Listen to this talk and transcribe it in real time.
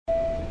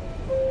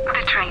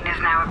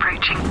now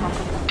approaching.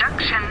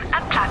 Junction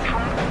at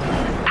platform.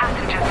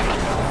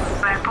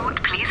 Passengers.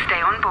 Airport, please stay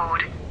on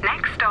board.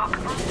 Next stop,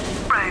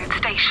 road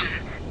station.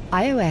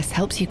 iOS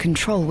helps you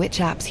control which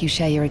apps you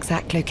share your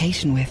exact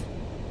location with.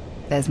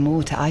 There's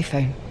more to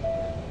iPhone.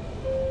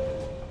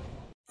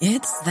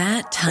 It's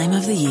that time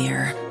of the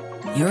year.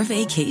 Your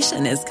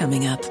vacation is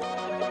coming up.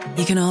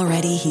 You can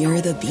already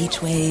hear the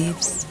beach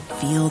waves,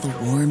 feel the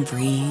warm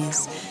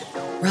breeze,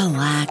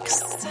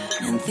 relax,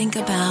 and think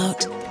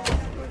about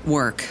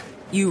work.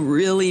 You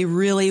really,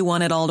 really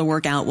want it all to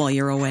work out while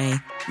you're away.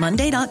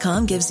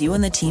 Monday.com gives you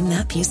and the team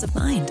that peace of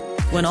mind.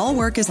 When all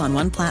work is on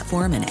one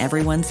platform and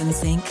everyone's in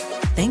sync,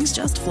 things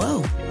just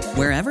flow.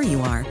 Wherever you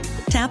are,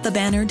 tap the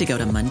banner to go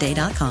to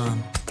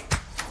Monday.com.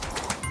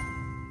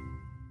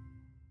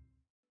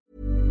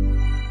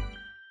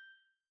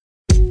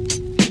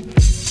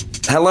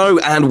 Hello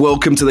and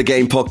welcome to the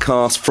Game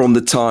Podcast from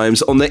The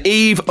Times on the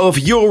eve of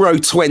Euro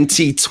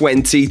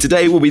 2020.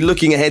 Today we'll be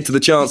looking ahead to the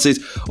chances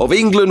of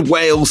England,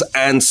 Wales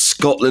and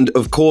Scotland,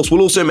 of course.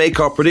 We'll also make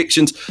our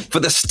predictions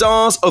for the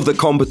stars of the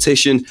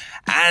competition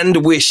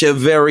and wish a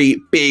very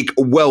big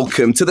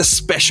welcome to the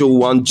special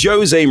one,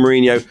 Jose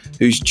Mourinho,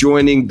 who's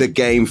joining the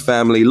Game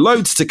family.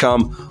 Loads to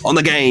come on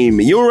the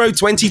Game Euro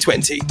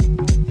 2020.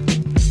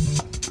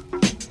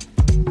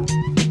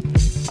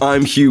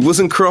 I'm Hugh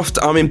Wozencroft.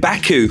 I'm in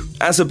Baku,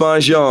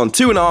 Azerbaijan,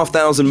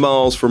 2,500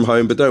 miles from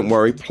home, but don't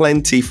worry,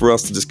 plenty for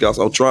us to discuss.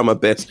 I'll try my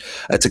best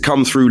to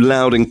come through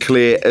loud and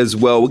clear as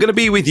well. We're going to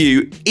be with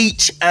you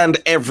each and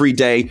every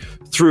day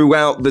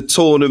throughout the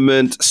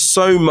tournament.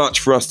 So much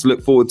for us to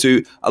look forward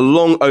to, a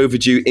long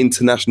overdue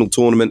international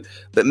tournament.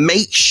 But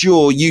make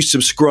sure you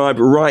subscribe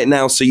right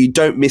now so you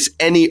don't miss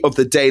any of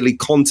the daily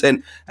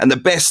content and the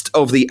best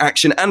of the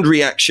action and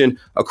reaction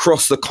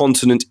across the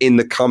continent in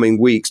the coming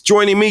weeks.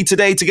 Joining me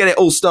today to get it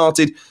all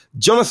started,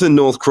 Jonathan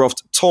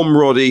Northcroft, Tom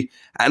Roddy,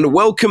 and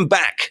welcome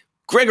back,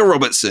 Gregor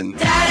Robertson.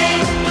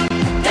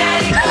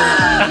 Daddy.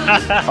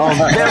 Our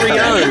very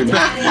own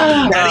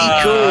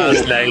Daddy Cool.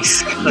 That's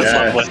nice. That's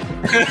lovely.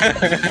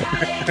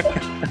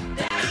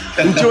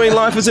 Enjoying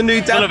life as a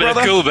new dad,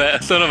 brother? I don't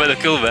know about the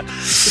cool bit.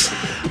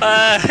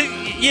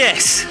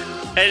 Yes.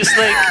 It's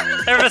like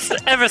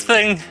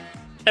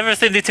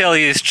everything they tell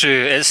you is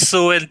true. It's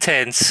so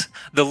intense.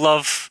 The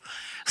love,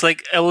 it's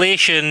like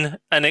elation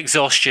and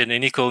exhaustion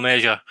in equal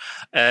measure.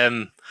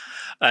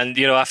 And,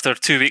 you know, after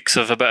 2 weeks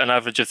of about an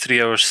average of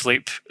 3 hours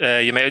sleep,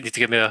 you might need to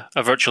give me a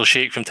virtual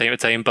shake from time to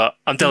time, but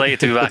I'm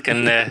delighted to be back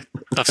and have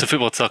some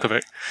football to talk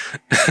about.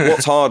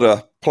 What's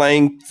harder,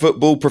 playing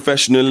football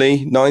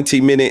professionally,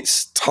 90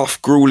 minutes,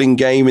 tough, grueling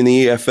game in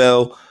the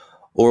EFL,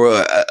 or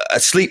a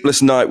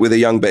sleepless night with a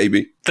young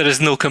baby? There is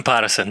no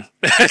comparison.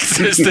 It's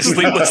the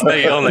sleepless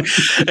night only.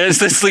 It's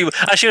the sleep.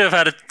 I should have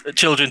had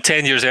children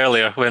 10 years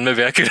earlier when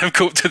maybe I could have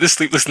coped with the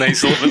sleepless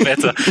nights a little bit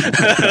better.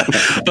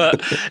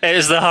 But it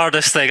is the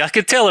hardest thing. I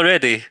could tell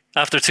already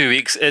after 2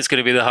 weeks it's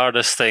going to be the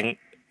hardest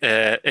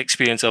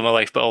experience of my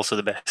life, but also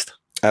the best.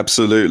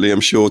 Absolutely,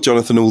 I'm sure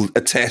Jonathan will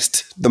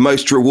attest. The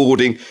most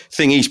rewarding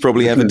thing he's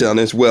probably ever done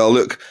as well.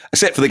 Look,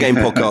 except for the Game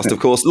Podcast, of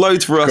course.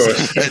 Loads for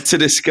us to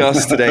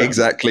discuss today.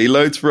 Exactly.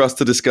 Loads for us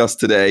to discuss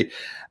today.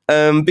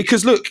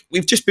 Because, look,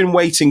 we've just been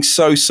waiting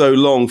so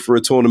long for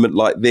a tournament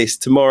like this.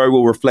 Tomorrow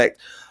we'll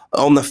reflect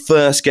on the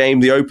first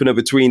game, the opener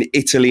between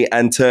Italy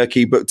and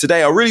Turkey. But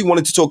today I really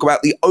wanted to talk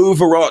about the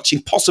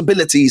overarching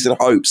possibilities and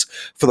hopes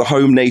for the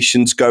home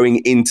nations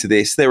going into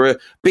this. There are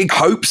big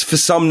hopes for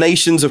some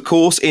nations, of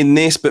course, in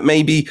this, but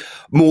maybe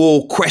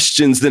more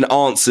questions than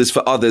answers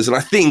for others. And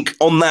I think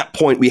on that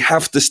point, we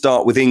have to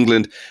start with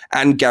England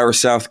and Gareth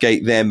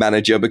Southgate, their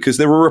manager, because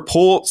there are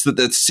reports that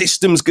the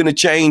system's going to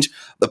change,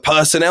 the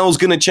personnel's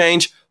going to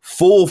change,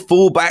 4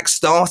 fullbacks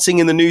starting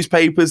in the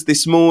newspapers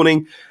this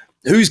morning.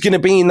 Who's going to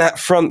be in that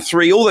front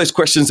three? All those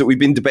questions that we've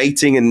been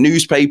debating and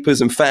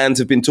newspapers and fans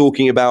have been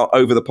talking about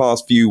over the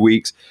past few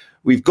weeks.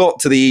 We've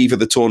got to the eve of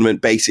the tournament,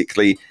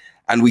 basically,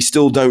 and we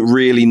still don't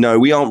really know.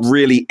 We aren't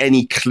really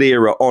any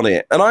clearer on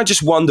it. And I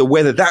just wonder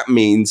whether that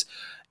means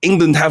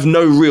England have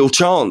no real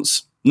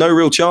chance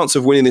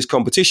of winning this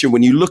competition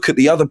when you look at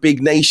the other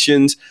big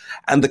nations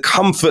and the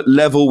comfort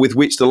level with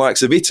which the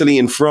likes of Italy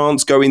and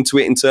France go into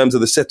it in terms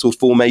of the settled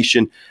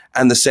formation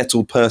and the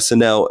settled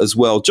personnel as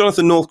well.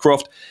 Jonathan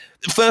Northcroft,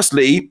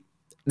 firstly,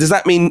 does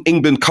that mean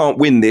England can't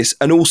win this?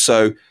 And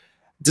also,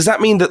 does that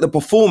mean that the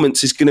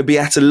performance is going to be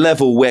at a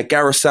level where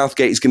Gareth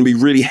Southgate is going to be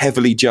really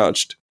heavily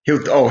judged? He's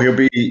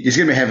going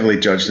to be heavily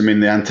judged. I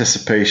mean, the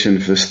anticipation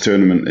for this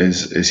tournament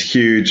is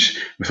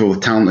huge with all the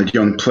talented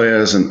young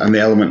players and the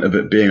element of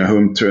it being a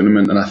home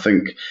tournament. And I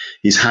think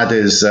he's had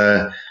his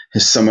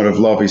summer of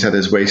love. He's had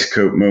his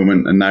waistcoat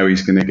moment, and now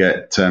he's going to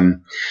get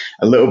a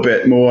little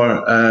bit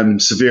more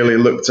severely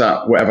looked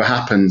at, whatever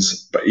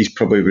happens. But he's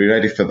probably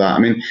ready for that. I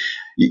mean,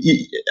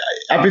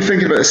 I've been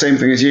thinking about the same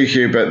thing as you,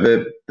 Hugh, about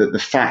the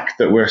fact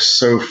that we're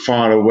so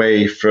far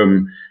away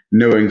from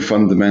knowing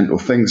fundamental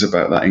things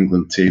about that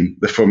England team.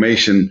 The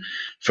formation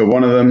for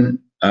one of them,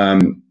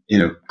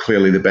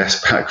 clearly the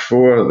best back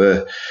four,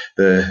 the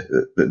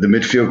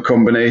midfield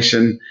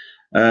combination.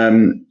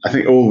 I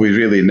think all we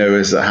really know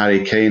is that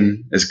Harry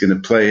Kane is going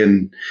to play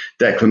and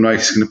Declan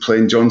Rice is going to play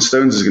and John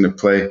Stones is going to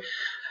play.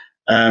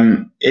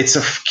 It's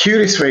a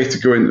curious way to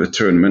go into the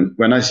tournament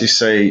when, as you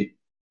say,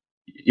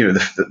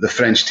 the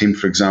French team,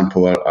 for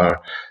example,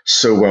 are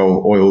so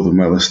well oiled and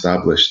well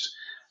established.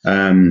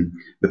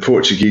 The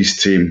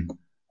Portuguese team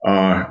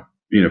are,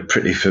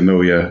 pretty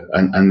familiar,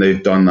 and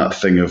they've done that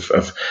thing of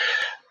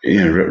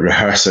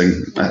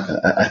rehearsing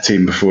a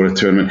team before a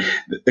tournament.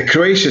 The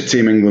Croatia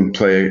team England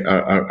play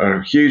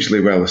are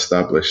hugely well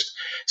established.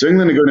 So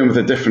England are going in with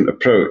a different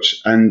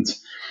approach, and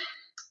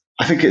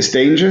I think it's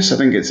dangerous. I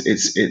think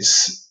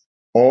it's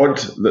odd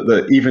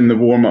that even the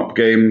warm-up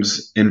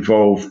games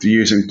involved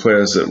using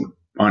players that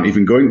aren't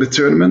even going to the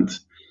tournament,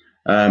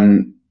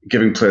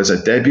 giving players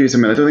a debut. I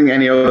mean, I don't think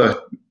any other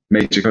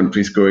major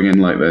country's going in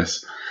like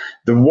this.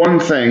 The one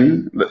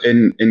thing that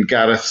in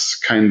Gareth's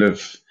kind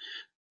of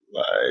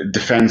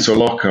defence or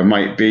locker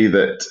might be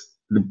that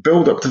the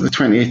build-up to the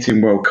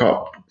 2018 World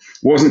Cup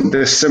wasn't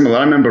dissimilar.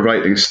 I remember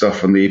writing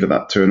stuff on the eve of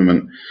that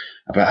tournament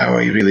about how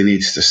he really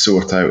needs to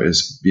sort out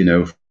his,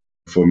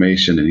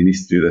 formation, and he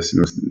needs to do this,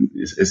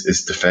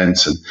 his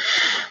defence and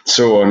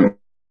so on.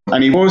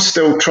 And he was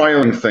still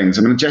trialling things.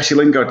 I mean, Jesse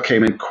Lingard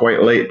came in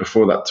quite late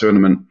before that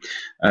tournament,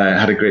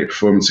 had a great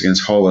performance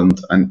against Holland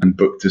and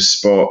booked his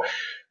spot.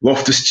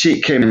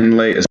 Loftus-Cheek came in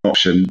late as an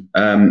option.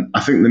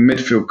 I think the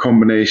midfield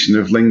combination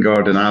of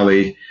Lingard and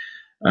Ali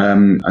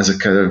as a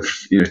kind of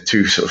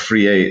two sort of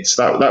free eights,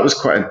 that was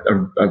quite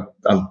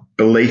a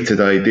belated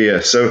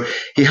idea. So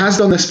he has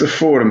done this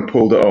before and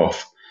pulled it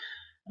off.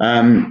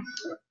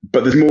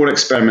 But there's more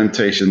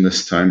experimentation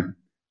this time,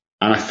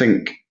 and I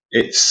think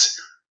it's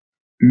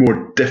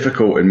more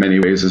difficult in many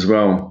ways as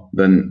well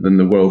than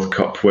the World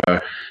Cup,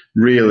 where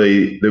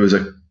really there was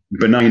a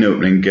benign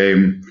opening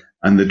game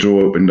and the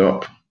draw opened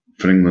up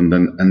for England,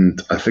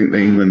 and I think that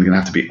England are going to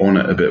have to be on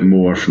it a bit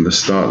more from the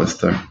start this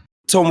time.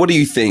 Tom, what do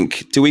you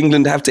think? Do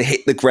England have to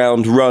hit the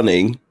ground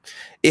running?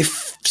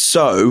 If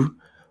so,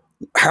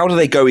 how do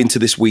they go into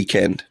this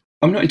weekend?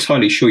 I'm not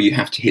entirely sure you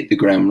have to hit the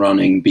ground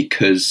running,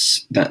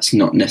 because that's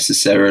not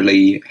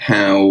necessarily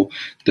how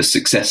the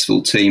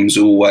successful teams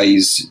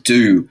always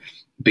do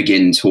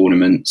begin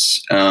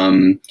tournaments.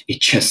 They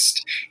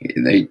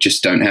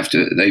just don't have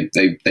to.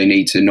 They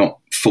need to not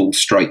fall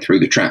straight through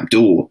the trap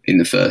door in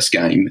the first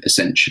game,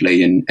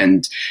 essentially,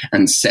 and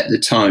set the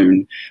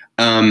tone.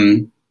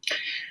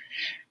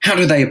 How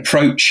do they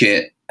approach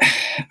it?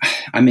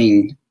 I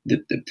mean,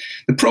 the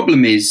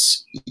problem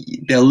is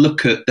they'll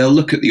look at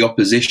the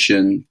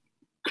opposition,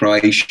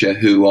 Croatia,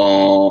 who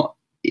are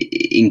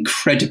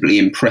incredibly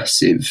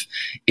impressive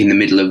in the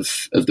middle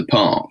of the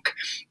park,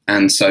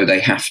 and so they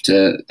have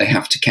to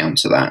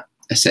counter that.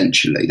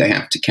 Essentially, they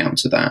have to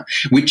counter that,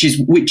 which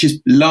is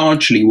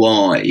largely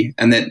why,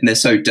 and they're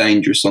so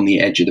dangerous on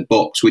the edge of the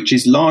box, which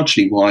is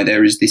largely why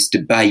there is this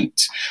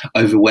debate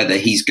over whether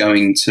he's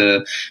going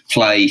to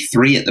play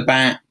three at the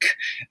back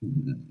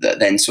that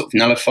then sort of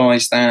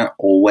nullifies that,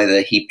 or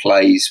whether he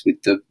plays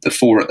with the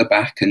four at the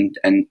back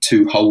and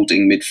two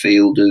holding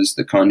midfielders,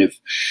 the kind of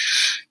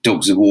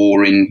dogs of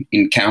war in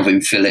Calvin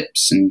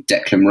Phillips and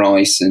Declan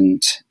Rice,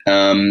 and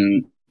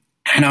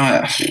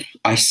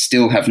I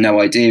still have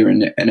no idea.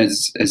 And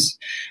as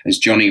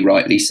Johnny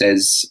rightly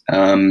says,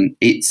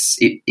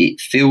 it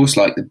feels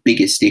like the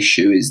biggest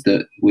issue is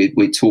that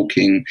we're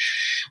talking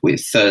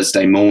with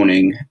Thursday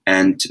morning,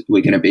 and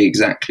we're going to be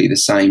exactly the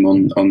same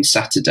on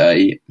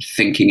Saturday,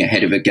 thinking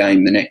ahead of a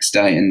game the next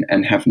day,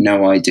 and have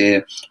no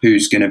idea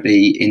who's going to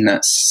be in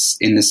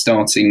the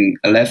starting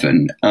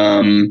 11.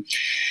 The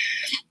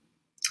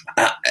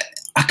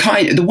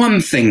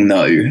one thing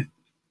though.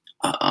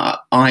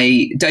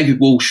 David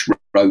Walsh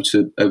wrote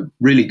a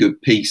really good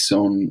piece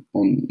on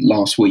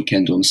last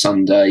weekend on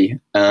Sunday,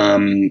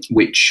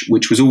 which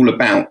was all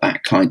about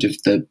that kind of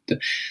the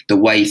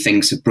way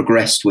things have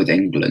progressed with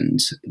England.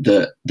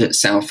 That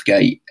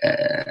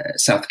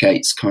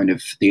Southgate's kind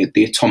of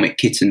the atomic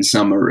kitten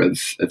summer of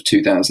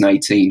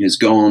 2018 has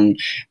gone,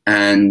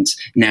 and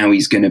now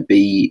he's going to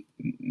be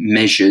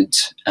measured,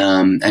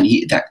 and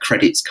that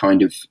credit's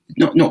kind of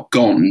not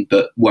gone,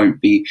 but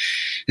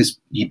has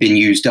been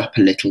used up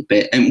a little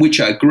bit, and which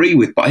I agree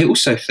with. But I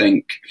also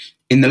think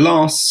in the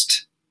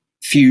last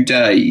few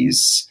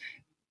days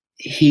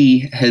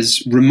he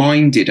has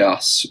reminded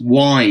us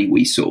why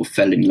we sort of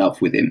fell in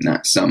love with him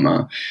that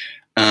summer.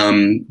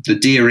 The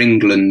Dear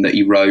England that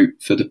he wrote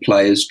for the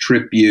Players'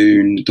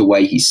 Tribune, the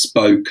way he's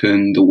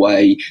spoken, the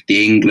way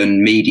the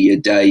England media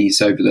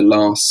days over the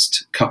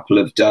last couple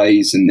of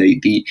days, and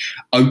the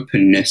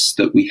openness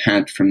that we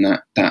had from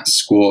that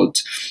squad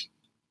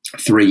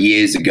 3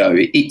 years ago,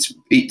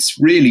 it's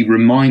really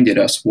reminded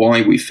us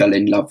why we fell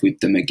in love with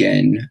them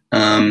again.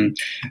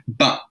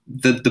 But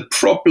the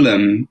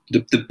problem,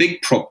 the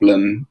big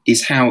problem,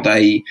 is how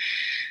they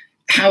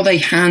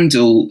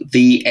handle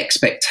the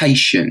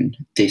expectation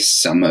this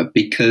summer,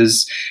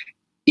 because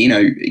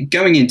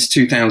going into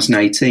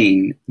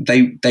 2018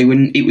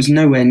 it was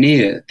nowhere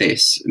near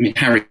this. I mean,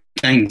 Harry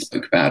Kane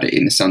spoke about it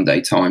in the Sunday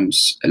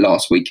Times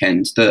last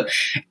weekend,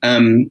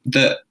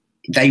 that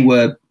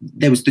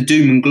there was the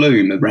doom and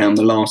gloom around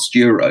the last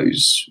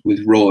Euros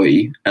with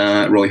Roy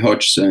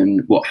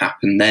Hodgson, what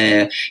happened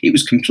there. It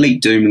was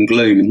complete doom and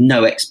gloom and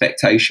no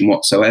expectation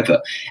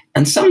whatsoever.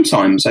 And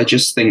sometimes I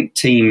just think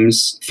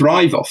teams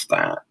thrive off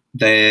that.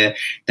 They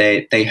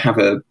have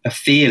a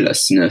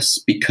fearlessness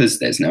because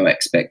there's no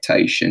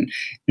expectation.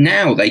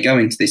 Now they go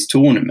into this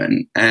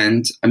tournament,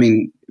 and I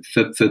mean,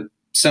 for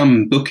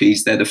some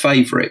bookies, they're the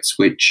favourites,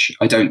 which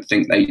I don't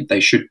think they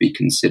should be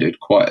considered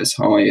quite as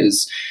high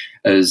as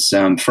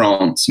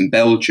France and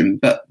Belgium,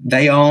 but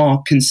they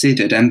are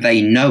considered, and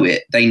they know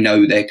it. They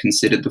know they're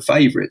considered the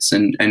favourites,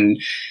 and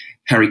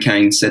Harry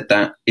Kane said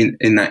that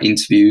in that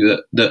interview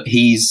that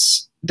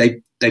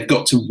they've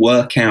got to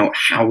work out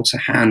how to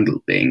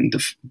handle being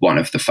one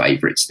of the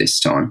favourites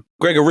this time.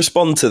 Gregor,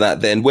 respond to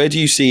that then. Where do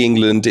you see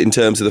England in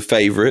terms of the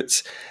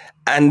favourites?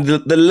 And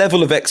the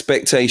level of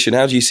expectation,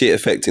 how do you see it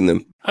affecting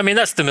them? I mean,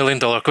 that's the $1 million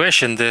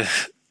question. The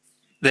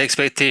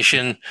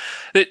expectation.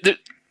 I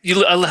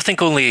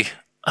think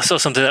I saw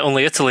something that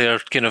only Italy are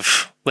kind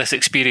of less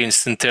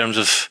experienced in terms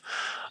of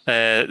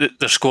their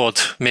squad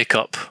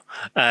makeup.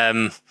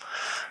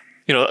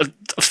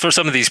 For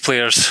some of these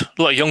players,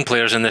 a lot of young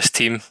players in this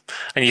team,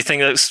 and you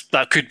think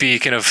that could be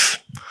there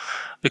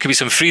could be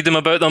some freedom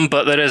about them,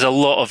 but there is a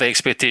lot of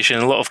expectation,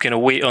 a lot of kind of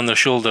weight on their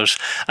shoulders.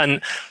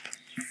 And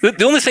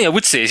the only thing I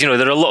would say is, there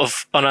are a lot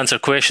of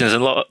unanswered questions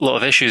and a lot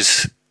of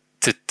issues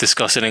to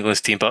discuss in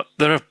England's team, but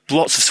there are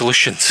lots of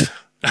solutions.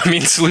 I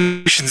mean,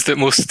 solutions that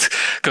most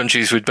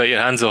countries would bite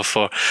your hands off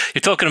for.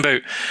 You're talking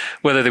about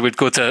whether they would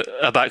go to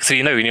a back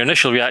three now, and your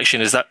initial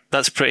reaction is that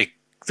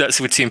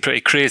would seem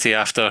pretty crazy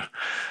after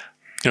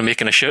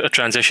making a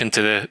transition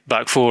to the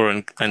back four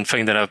and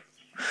finding a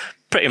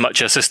pretty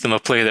much a system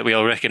of play that we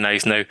all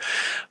recognise now.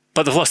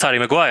 But they've lost Harry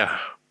Maguire.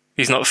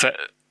 He's not fit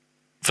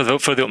for the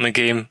opening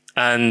game,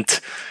 and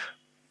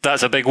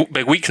that's a big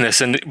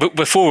weakness. And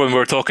before, when we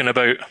were talking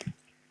about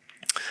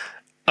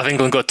have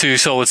England got two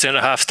solid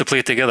centre halves to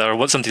play together, or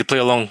want somebody to play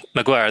along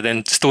Maguire,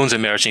 then Stones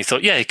emerged, and you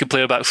thought, yeah, he could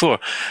play a back four.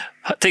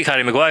 Take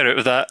Harry Maguire out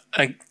of that,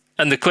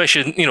 and the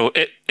question,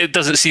 it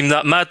doesn't seem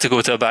that mad to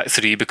go to a back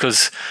three,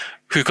 because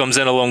who comes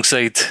in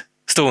alongside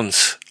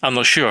Stones? I'm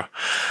not sure.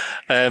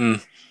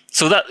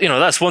 So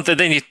that's one thing.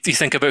 Then you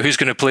think about who's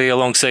going to play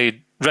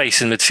alongside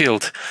Rice in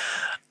midfield,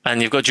 and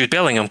you've got Jude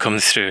Bellingham coming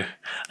through.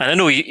 And I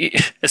know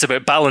it's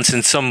about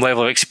balancing some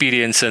level of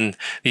experience and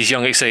these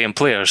young, exciting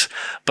players,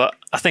 but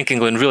I think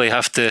England really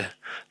have to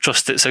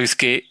trust that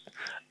Southgate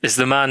is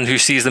the man who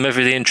sees them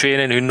every day in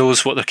training, who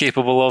knows what they're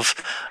capable of,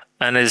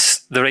 and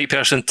is the right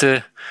person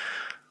to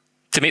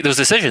make those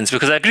decisions.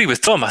 Because I agree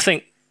with Tom. I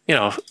think,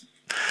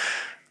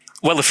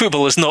 while the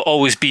football has not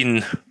always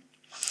been,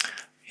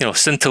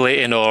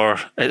 scintillating, or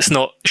it's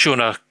not shown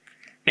a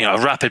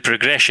rapid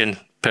progression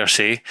per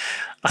se,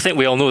 I think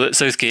we all know that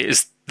Southgate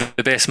is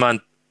the best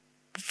man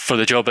for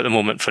the job at the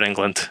moment for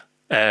England.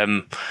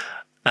 And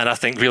I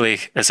think really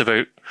it's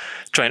about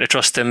trying to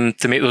trust him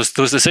to make those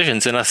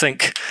decisions. And I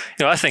think,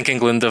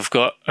 England have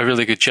got a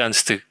really good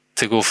chance to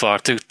go far,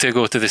 to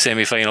go to the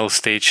semi-final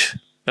stage,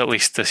 at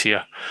least this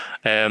year.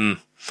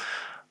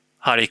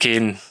 Harry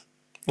Kane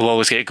will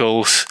always get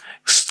goals.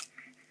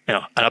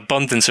 An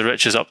abundance of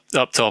riches up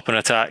top in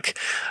attack.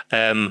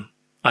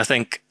 I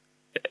think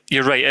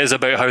you're right. It is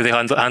about how they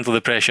handle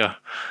the pressure,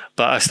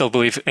 but I still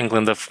believe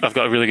England have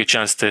got a really good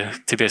chance to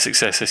be a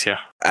success this year.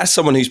 As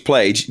someone who's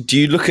played, do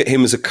you look at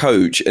him as a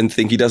coach and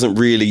think he doesn't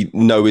really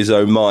know his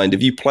own mind?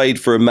 Have you played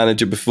for a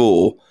manager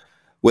before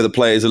where the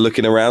players are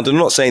looking around? And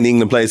I'm not saying the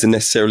England players are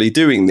necessarily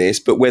doing this,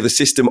 but where the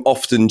system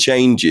often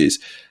changes.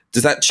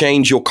 Does that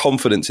change your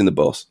confidence in the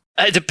boss?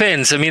 It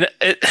depends. I mean,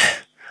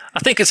 I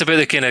think it's about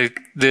the kind of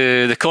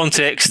the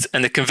context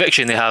and the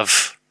conviction they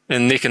have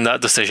in making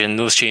that decision,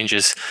 those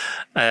changes.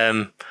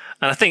 And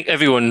I think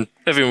everyone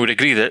would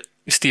agree that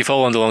Steve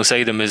Holland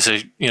alongside him is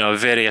a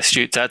very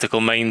astute tactical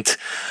mind.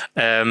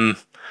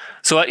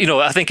 So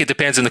I think it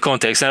depends on the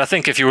context. And I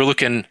think if you were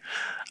looking,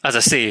 as I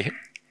say,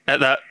 at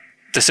that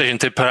decision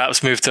to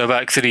perhaps move to a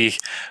back three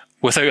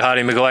without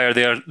Harry Maguire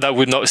there, that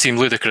would not seem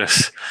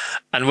ludicrous.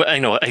 And I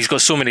know he's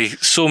got so many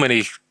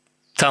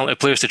talented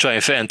players to try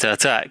and fit into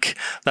attack.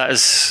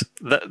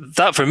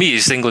 That for me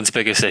is England's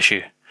biggest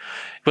issue.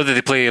 Whether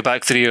they play a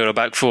back three or a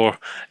back four,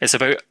 it's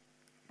about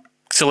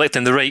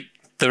selecting the right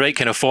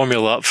kind of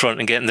formula up front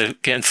and getting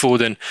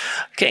Foden,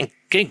 getting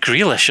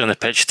Grealish on the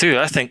pitch too.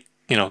 I think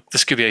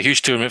this could be a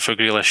huge tournament for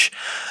Grealish.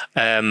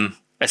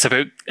 It's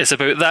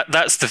about that.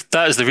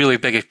 That is the really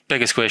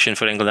biggest question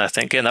for England. I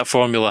think getting that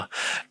formula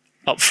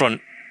up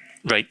front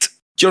right.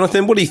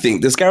 Jonathan, what do you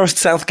think? Does Gareth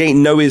Southgate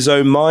know his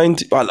own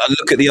mind? I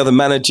look at the other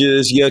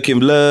managers, Joachim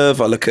Löw.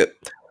 I look at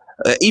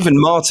even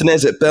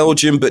Martinez at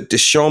Belgium, but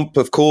Deschamps,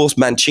 of course,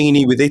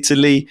 Mancini with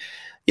Italy.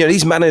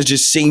 These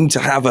managers seem to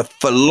have a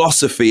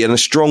philosophy, and a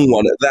strong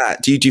one at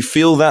that. Do you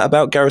feel that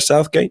about Gareth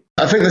Southgate?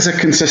 I think there's a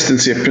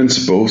consistency of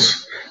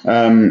principles,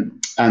 and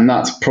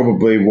that's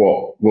probably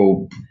what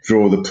will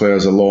draw the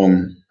players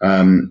along.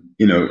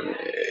 You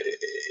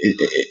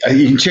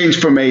can change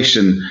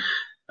formation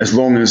as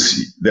long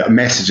as the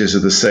messages are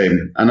the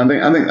same. And I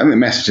think the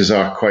messages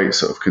are quite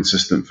sort of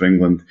consistent for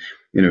England.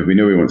 We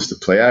know he wants to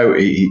play out,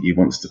 he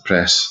wants to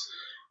press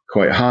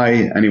quite high,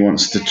 and he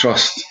wants to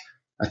trust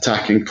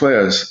attacking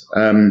players.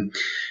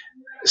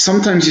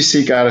 Sometimes you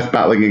see Gareth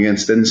battling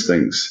against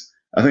instincts.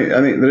 I think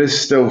there is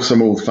still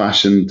some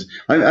old-fashioned.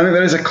 I think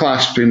there is a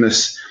clash between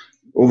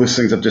all those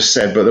things I've just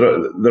said, but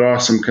there are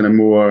some kind of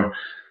more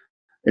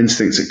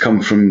instincts that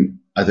come from,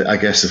 I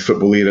guess, the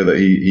football era that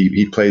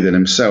he played in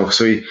himself.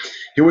 So he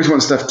always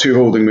wants to have two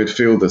holding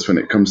midfielders when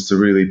it comes to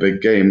really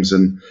big games,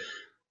 and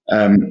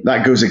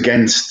that goes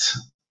against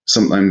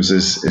sometimes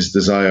his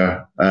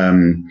desire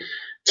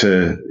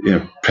to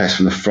press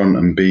from the front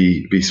and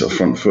be sort of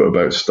front foot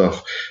about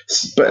stuff.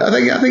 But I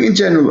think in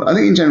general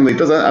he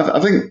does. I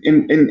think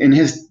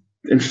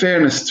in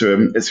fairness to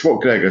him, it's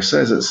what Gregor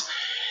says.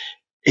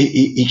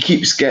 He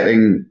keeps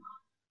getting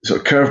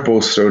sort of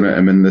curveballs thrown at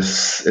him in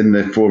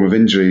the form of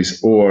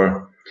injuries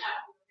or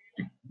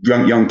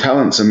young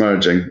talents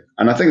emerging,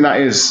 and I think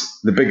that is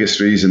the biggest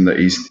reason that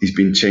he's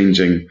been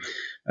changing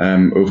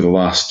over the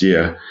last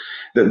year.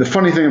 The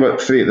funny thing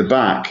about three at the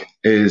back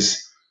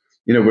is,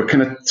 we're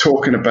kind of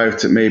talking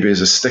about it maybe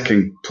as a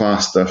sticking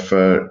plaster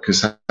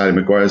because Harry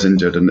Maguire's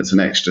injured and it's an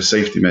extra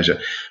safety measure.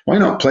 Why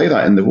not play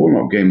that in the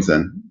warm-up games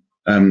then?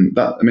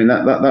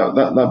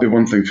 That'd be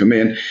one thing for me.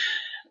 And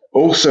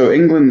also,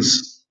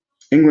 England's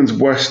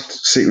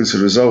worst sequence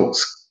of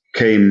results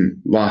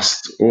came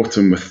last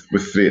autumn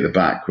with three at the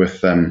back,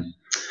 with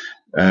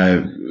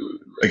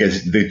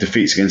against the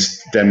defeats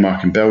against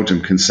Denmark and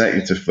Belgium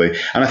consecutively.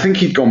 And I think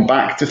he'd gone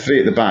back to three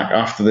at the back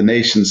after the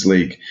Nations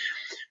League,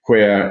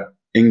 where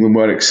England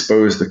were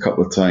exposed a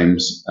couple of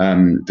times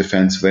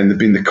defensively, and there'd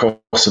been the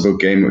Kosovo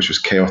game, which was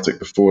chaotic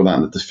before that,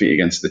 and the defeat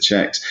against the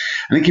Czechs.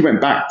 I think he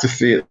went back to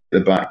three at the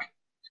back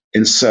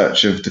in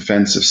search of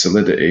defensive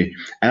solidity,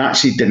 and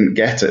actually didn't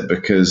get it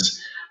because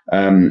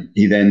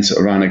he then sort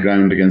of ran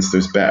aground against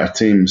those better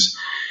teams.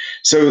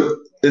 So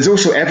there's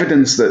also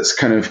evidence that's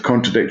kind of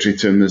contradictory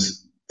to him.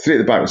 There's three at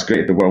the back was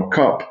great at the World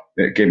Cup.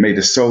 It made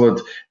us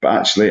solid, but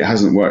actually it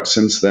hasn't worked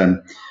since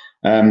then.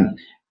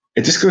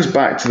 It just goes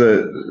back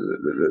to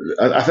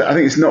I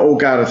think it's not all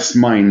Gareth's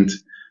mind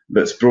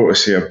that's brought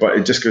us here, but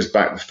it just goes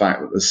back to the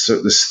fact that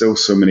there's still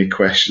so many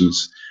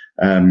questions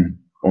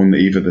on the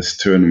eve of this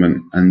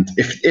tournament. And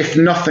if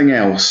nothing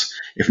else,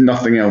 I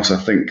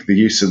think the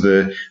use of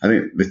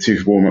the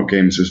two warm-up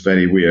games was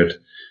very weird.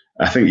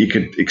 I think you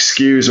could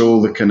excuse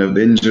all the kind of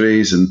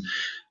injuries and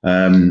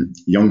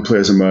young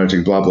players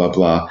emerging, blah, blah,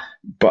 blah.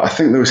 But I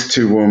think those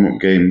two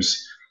warm-up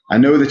games, I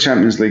know the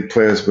Champions League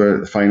players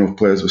the final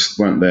players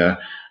weren't there,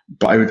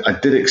 but I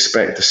did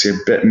expect to see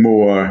a bit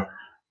more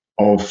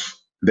of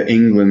the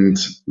England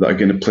that are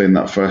going to play in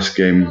that first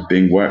game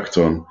being worked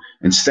on.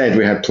 Instead,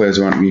 we had players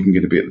who aren't even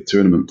going to be at the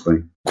tournament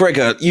playing.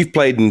 Gregor, you've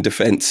played in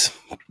defence.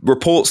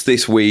 Reports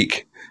this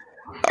week.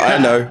 I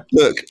know.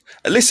 Look,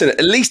 listen,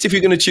 at least if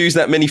you're going to choose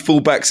that many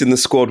fullbacks in the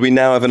squad, we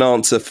now have an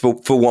answer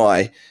for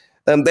why.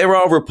 There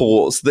are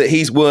reports that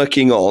he's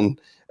working on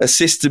a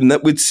system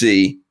that would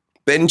see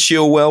Ben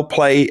Chilwell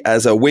play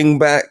as a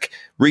wing-back,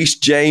 Reece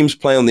James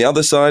play on the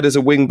other side as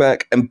a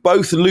wing-back, and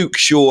both Luke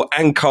Shaw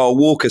and Kyle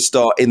Walker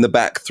start in the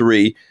back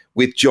three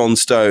with John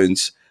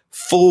Stones.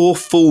 4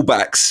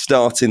 fullbacks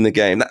start in the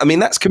game. I mean,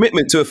 that's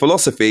commitment to a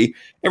philosophy.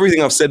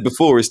 Everything I've said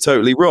before is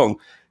totally wrong.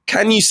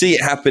 Can you see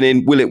it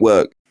happening? Will it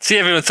work? See,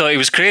 everyone thought he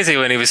was crazy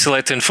when he was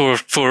selecting four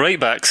right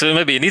backs, so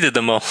maybe he needed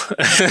them all.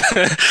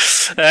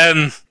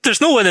 There's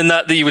no one in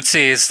that you would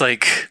say is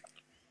like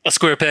a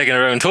square peg in a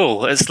round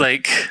hole. It's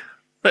like,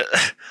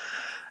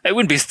 it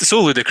wouldn't be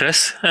so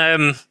ludicrous.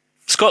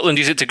 Scotland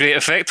use it to great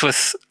effect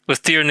with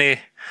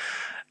Tierney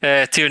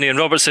and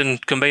Robertson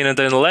combining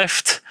down the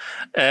left.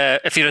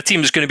 If you're a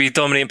team that's going to be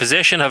dominating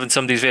possession, having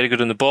somebody who's very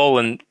good on the ball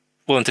and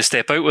willing to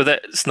step out with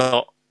it, it's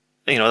not,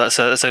 that's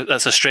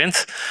a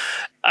strength.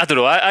 I don't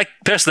know. I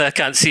personally, I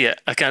can't see it.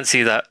 I can't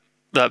see that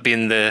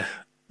being the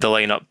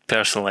lineup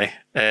personally,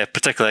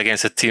 particularly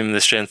against a team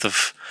the strength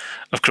of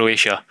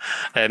Croatia,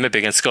 maybe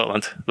against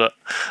Scotland, but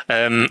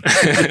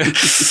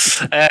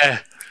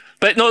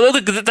but no,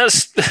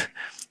 that's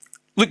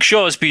Luke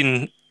Shaw has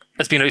been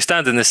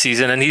outstanding this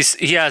season, and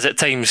he has at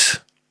times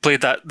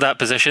played that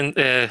position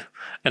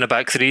in a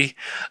back three.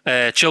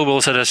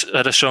 Chilwell's had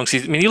a strong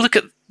season. I mean, you look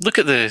at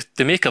the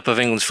makeup of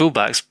England's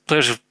fullbacks.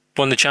 Players have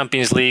won the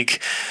Champions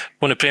League,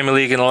 won the Premier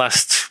League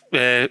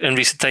in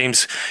recent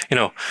times.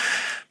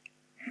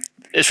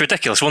 It's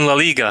ridiculous. Won La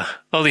Liga.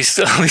 All these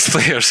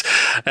players.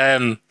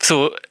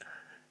 So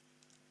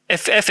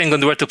if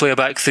England were to play a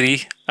back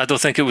three, I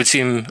don't think it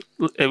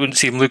wouldn't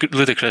seem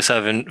ludicrous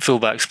having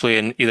fullbacks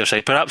playing either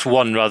side. Perhaps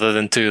one rather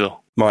than two, though.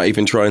 Might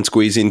even try and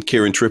squeeze in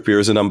Kieran Trippier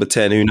as a number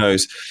 10. Who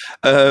knows?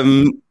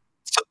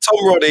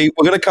 Tom Roddy,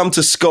 we're going to come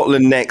to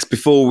Scotland next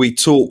before we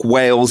talk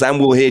Wales, and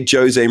we'll hear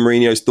Jose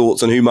Mourinho's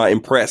thoughts on who might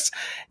impress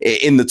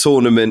in the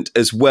tournament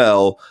as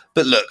well.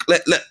 But look,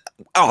 let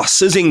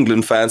us as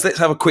England fans, let's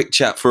have a quick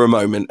chat for a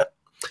moment.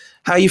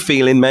 How you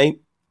feeling,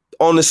 mate?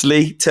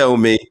 Honestly, tell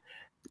me.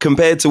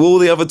 compared to all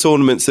the other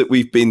tournaments that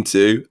we've been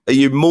to, are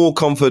you more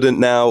confident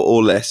now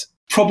or less?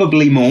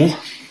 Probably more,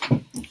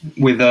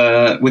 with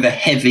a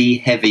heavy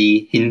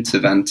hint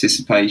of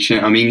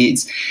anticipation. I mean,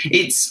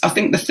 it's. I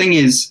think the thing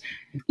is,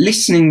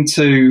 listening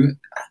to,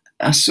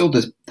 I saw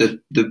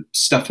the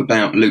stuff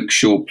about Luke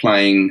Shaw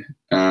playing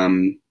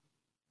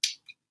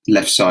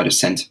left side of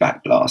centre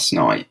back last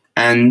night,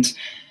 and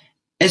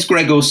as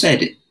Gregor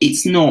said,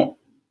 it's not.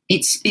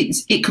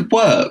 It could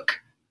work,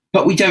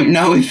 but we don't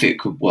know if it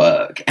could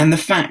work. And the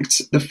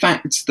fact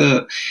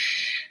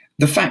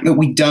that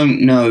we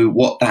don't know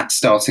what that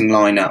starting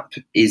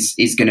lineup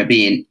is going to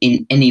be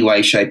in any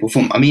way, shape, or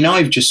form. I mean,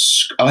 I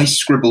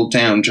scribbled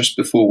down just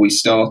before we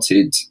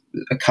started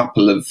a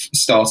couple of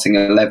starting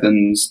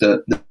 11s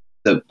that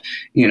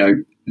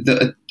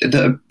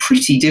are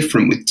pretty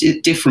different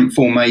with different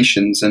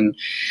formations, and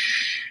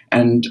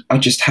I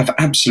just have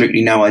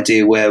absolutely no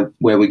idea where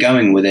we're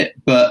going with it.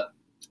 But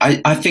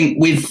I think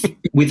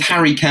with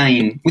Harry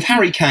Kane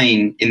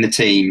in the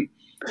team,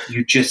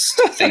 you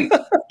just think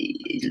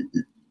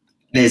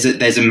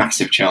there's a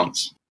massive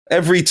chance.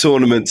 Every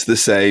tournament's the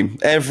same.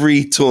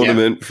 Every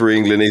tournament for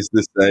England is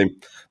the same.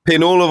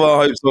 Pin all of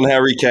our hopes on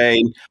Harry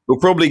Kane. We'll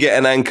probably get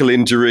an ankle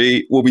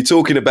injury. We'll be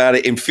talking about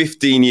it in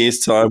 15 years'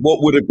 time.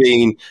 What would have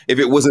been if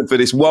it wasn't for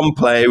this one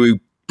player who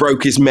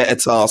broke his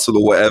metatarsal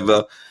or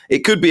whatever? It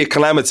could be a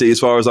calamity as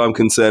far as I'm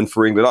concerned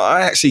for England.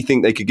 I actually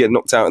think they could get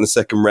knocked out in the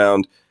second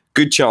round.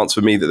 Good chance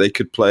for me that they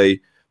could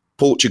play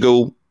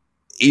Portugal,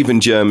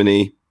 even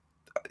Germany.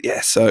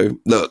 Yeah, so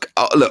look,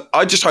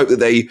 I just hope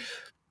that they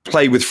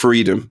play with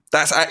freedom.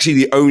 That's actually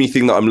the only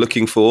thing that I'm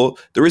looking for.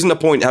 There isn't a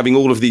point having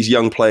all of these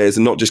young players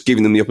and not just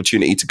giving them the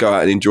opportunity to go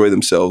out and enjoy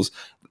themselves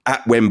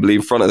at Wembley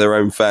in front of their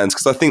own fans,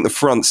 because I think the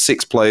front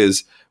 6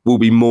 players will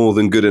be more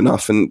than good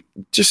enough. And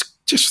just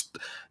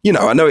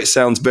I know it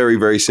sounds very,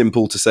 very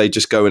simple to say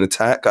just go and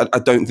attack. I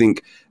don't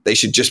think they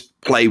should just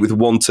play with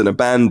wanton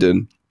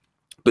abandon.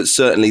 But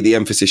certainly the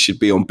emphasis should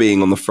be on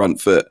being on the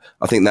front foot.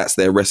 I think that's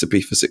their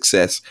recipe for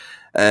success,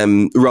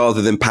 rather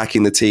than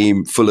packing the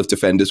team full of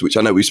defenders, which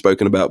I know we've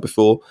spoken about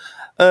before.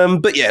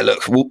 But yeah,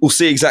 look, we'll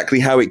see exactly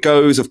how it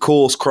goes. Of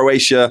course,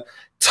 Croatia,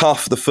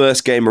 tough the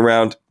first game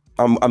around.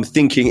 I'm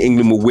thinking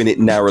England will win it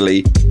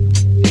narrowly.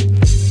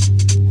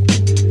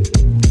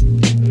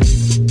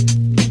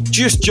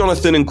 Just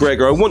Jonathan and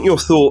Gregor, I want your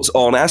thoughts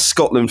on, as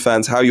Scotland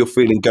fans, how you're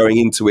feeling going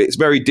into it. It's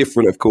very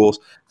different, of course.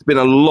 It's been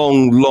a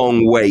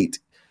long wait.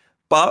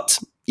 But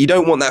you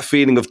don't want that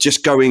feeling of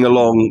just going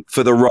along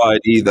for the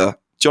ride either.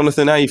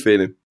 Jonathan, how are you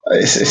feeling?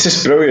 It's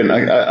just brilliant.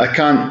 I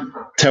can't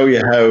tell you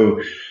how,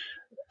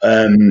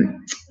 I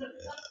think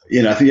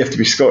you have to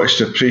be Scottish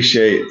to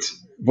appreciate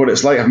what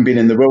it's like having been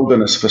in the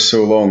wilderness for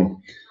so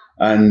long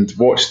and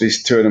watched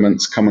these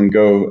tournaments come and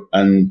go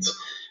and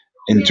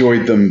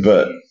enjoyed them,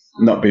 but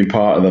not being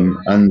part of them,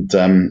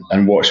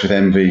 and watched with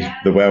envy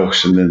the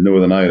Welsh and the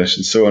Northern Irish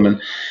and so on.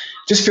 And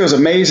just feels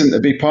amazing to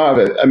be part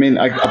of it. I mean,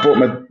 I bought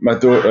my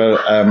daughter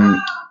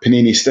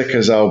Panini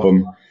Stickers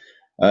album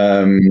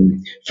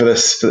for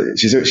this.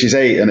 She's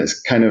 8, and she's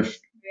kind of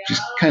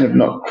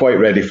not quite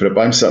ready for it,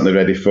 but I'm certainly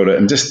ready for it.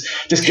 And just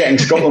getting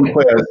Scotland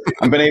players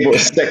and being able to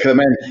stick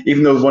them in,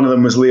 even though one of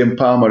them was Liam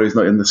Palmer, who's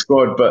not in the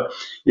squad. But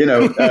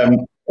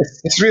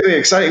it's really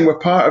exciting. We're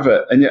part of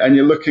it, and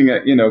you're looking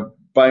at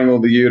buying all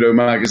the Euro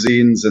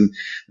magazines, and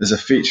there's a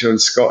feature on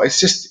Scott.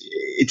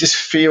 It just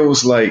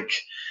feels like.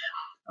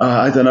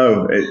 I don't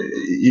know.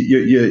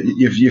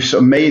 You've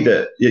sort of made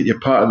it. You're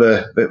part of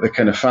the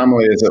kind of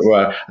family, as it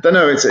were. I don't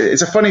know.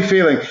 It's a funny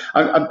feeling.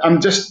 I'm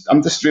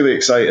just really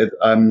excited.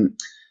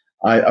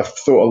 I've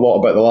thought a lot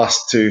about the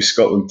last 2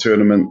 Scotland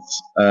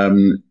tournaments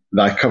that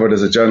I covered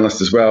as a journalist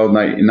as well,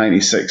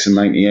 96 and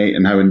 98,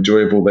 and how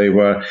enjoyable they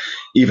were,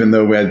 even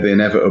though we had the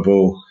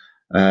inevitable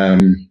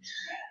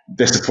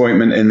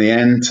disappointment in the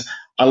end.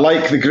 I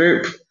like the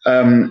group.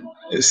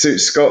 It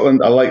suits Scotland.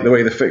 I like the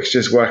way the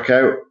fixtures work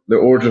out. The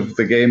order of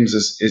the games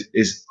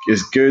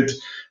is good.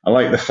 I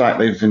like the fact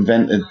they've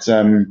invented,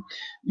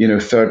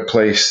 third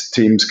place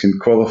teams can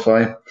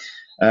qualify.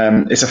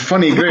 It's a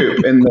funny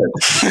group in that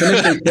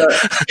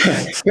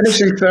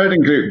finishing third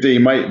in Group D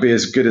might be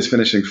as good as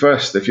finishing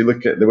first if you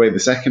look at the way the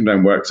second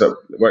round works out.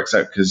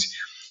 Because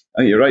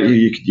I think you're right.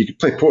 You could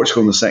play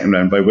Portugal in the second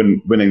round by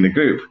winning the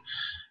group.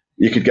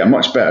 You could get a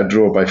much better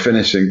draw by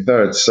finishing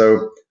third.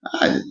 So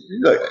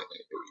look.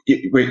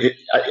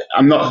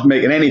 I'm not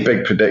making any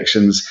big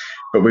predictions,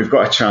 but we've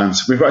got a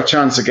chance. We've got a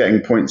chance of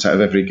getting points out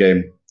of every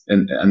game,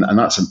 and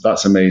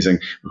that's amazing.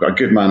 We've got a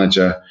good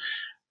manager.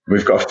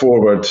 We've got a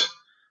forward.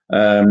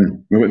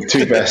 We've got the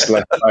 2 best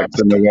left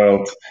backs in the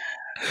world.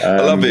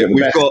 I love it.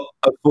 We've got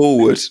a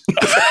forward.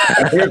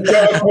 We've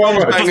got a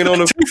forward. Banging on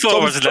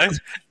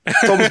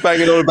Tom's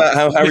banging on about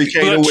how Harry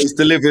Kane always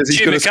delivers. He's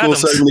going to score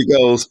so many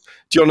goals.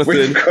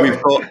 Jonathan,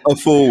 we've got a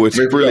forward.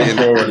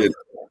 Brilliant.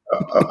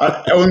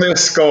 Only a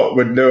Scot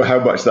would know how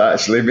much that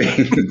actually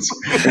means.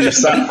 When you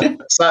sat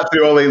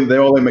through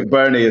the Ollie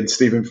McBurney and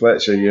Stephen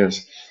Fletcher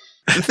years.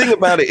 The thing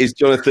about it is,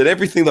 Jonathan,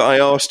 everything that I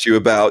asked you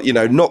about,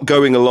 not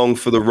going along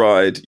for the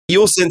ride,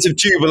 your sense of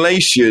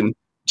jubilation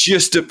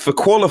just for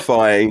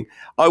qualifying,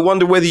 I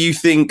wonder whether you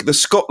think the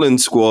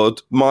Scotland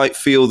squad might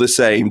feel the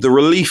same. The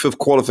relief of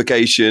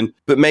qualification,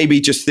 but maybe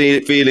just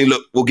feeling,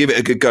 look, we'll give it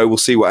a good go, we'll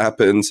see what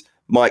happens,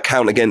 might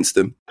count against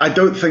them. I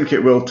don't think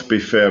it will, to be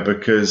fair,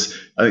 because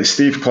I think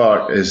Steve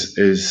Clarke is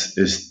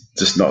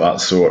just not that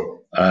sort.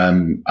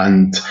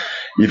 And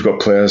you've got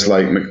players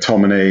like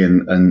McTominay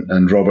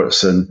and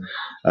Robertson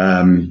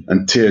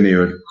and Tierney,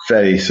 who are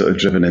very sort of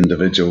driven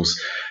individuals.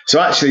 So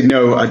actually,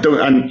 no, I don't.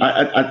 And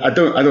I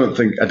don't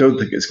think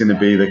it's going to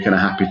be the kind of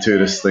happy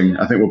tourist thing.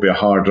 I think we'll be a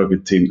hard,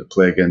 rugged team to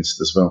play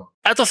against as well.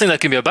 I don't think that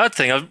can be a bad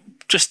thing.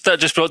 That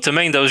just brought to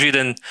mind. I was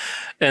reading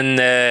in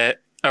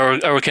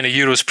our kind of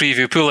Euros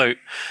preview pullout,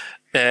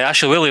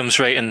 Ashley Williams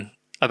writing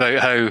about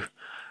how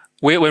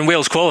when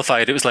Wales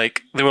qualified, it was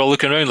like they were all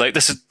looking around like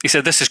this is. He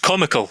said, "This is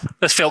comical.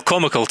 This felt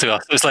comical to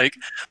us." It was like,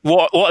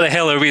 what the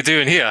hell are we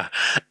doing here?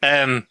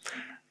 And,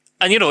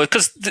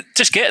 because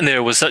just getting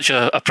there was such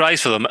a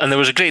prize for them, and there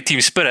was a great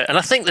team spirit. And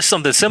I think there's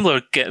something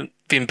similar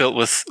being built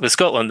with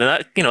Scotland,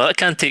 and that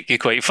can take you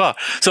quite far.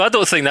 So I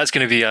don't think that's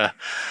going to be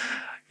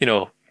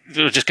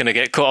we're just going to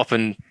get caught up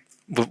and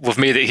we've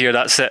made it here,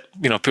 that's it,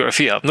 put our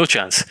feet up. No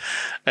chance.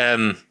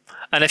 And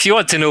if you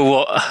want to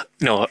know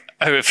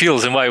how it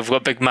feels and why we've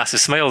got big, massive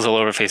smiles all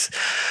over our face,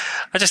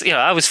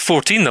 I was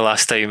 14 the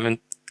last time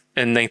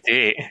in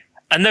 98,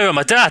 and now I'm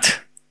a dad.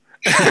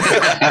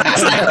 That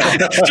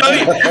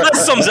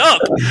sums up.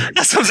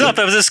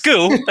 I was at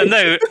school and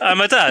now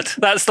I'm a dad.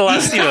 That's the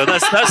last.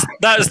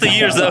 That's the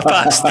years that have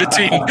passed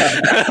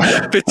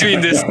between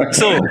this.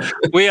 So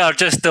we are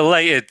just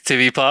delighted to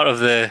be part of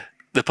the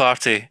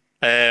party.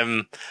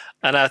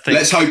 And I think,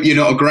 let's hope you're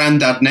not a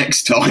granddad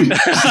next time.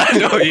 I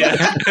know, yeah.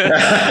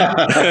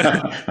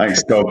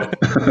 Thanks, Dob.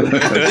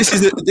 This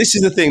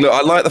is the thing. Look,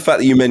 I like the fact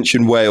that you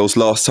mentioned Wales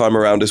last time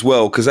around as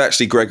well, because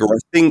actually, Gregor, I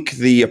think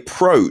the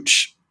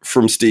approach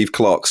from Steve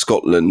Clarke,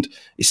 Scotland,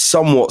 is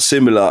somewhat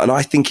similar. And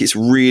I think it's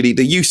really,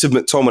 the use of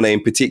McTominay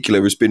in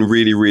particular has been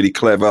really, really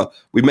clever.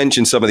 We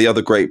mentioned some of the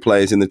other great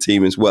players in the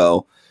team as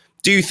well.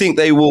 Do you think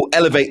they will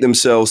elevate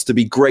themselves to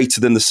be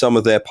greater than the sum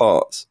of their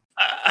parts?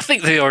 I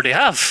think they already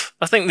have.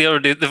 I think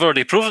they've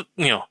already proven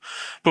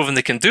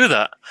they can do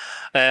that.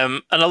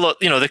 And a lot,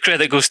 the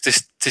credit goes to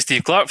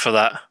Steve Clarke for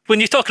that. When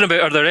you're talking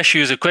about are there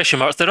issues or question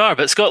marks, there are,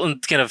 but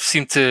Scotland kind of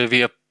seem to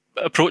be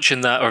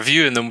approaching that or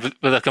viewing them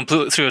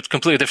through a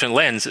completely different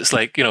lens. It's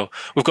like,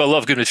 we've got a lot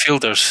of good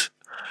midfielders.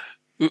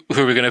 Who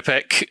are we going to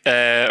pick?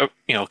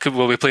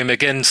 Will we play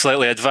McGinn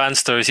slightly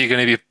advanced, or is he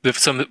going to be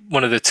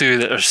one of the two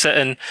that are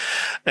sitting?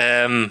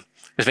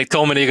 Is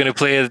McTominay going to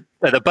play at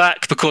the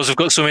back because we've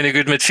got so many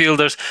good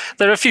midfielders?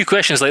 There are a few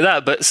questions like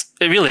that, but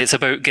it's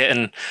about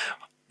getting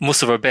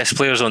most of our best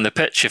players on the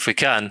pitch if we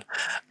can.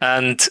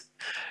 And,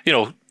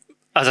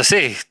 as I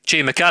say,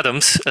 Jay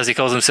McAdams, as he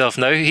calls himself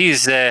now,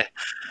 he's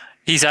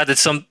added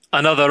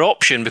another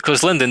option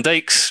because Lyndon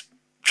Dykes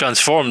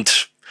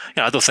transformed.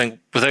 I don't think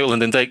without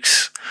Lyndon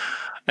Dykes,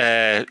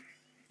 saying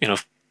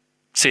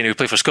he would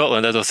play for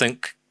Scotland, I don't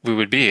think we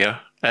would be here.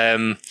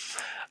 And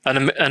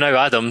now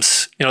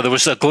Adams, there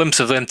was a glimpse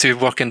of them two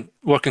working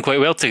quite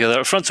well together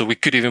up front, so we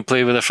could even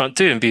play with a front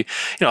two and be,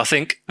 I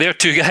think they're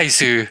two guys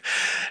who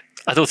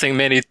I don't think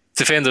many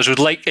defenders would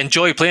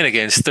enjoy playing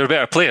against. They're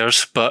better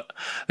players, but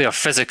they are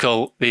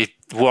physical, they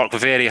work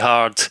very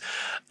hard,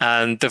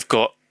 and they've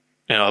got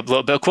a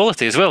little bit of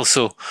quality as well.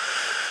 So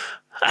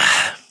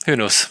who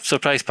knows?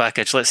 Surprise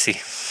package, let's see.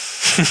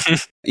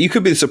 You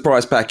could be the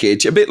surprise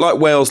package, a bit like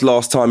Wales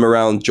last time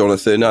around,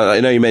 Jonathan. I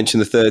know you mentioned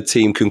the third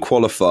team can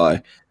qualify.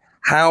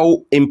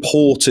 How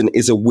important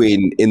is a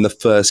win in the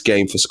first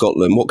game for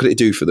Scotland? What could it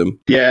do for them?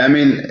 Yeah, I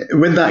mean,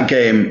 with that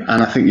game,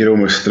 and I think you're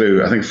almost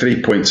through, I think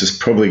 3 points is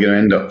probably going to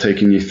end up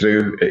taking you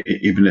through,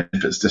 even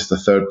if it's just a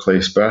third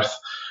place berth.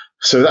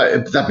 So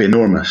that'd be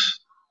enormous.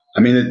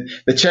 I mean,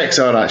 the Czechs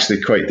are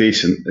actually quite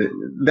decent.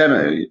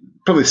 They're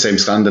probably the same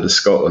standard as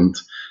Scotland.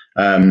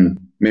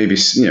 Maybe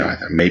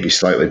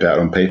slightly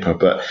better on paper,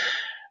 but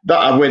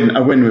a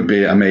win would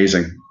be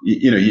amazing.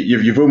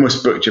 You've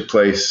almost booked your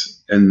place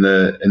in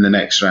the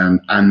next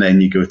round, and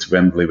then you go to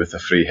Wembley with a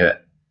free hit.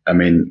 I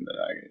mean,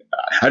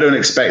 I don't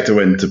expect a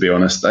win, to be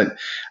honest.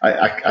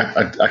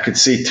 I could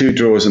see 2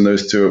 draws in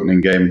those 2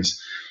 opening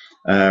games,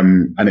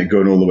 and it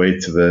going all the way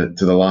to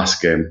the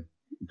last game.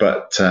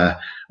 But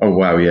oh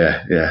wow,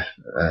 yeah.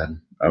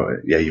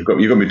 You've got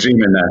me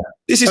dreaming there.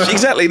 This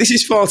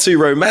is far too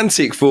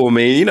romantic for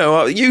me.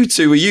 You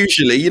two are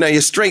usually,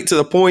 you're straight to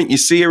the point, you're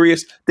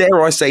serious,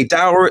 dare I say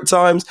dour at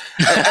times.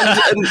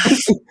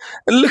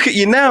 And look at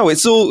you now.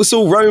 It's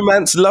all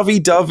romance,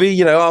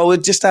 lovey-dovey, we're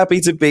just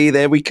happy to be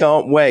there, we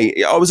can't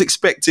wait. I was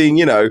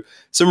expecting,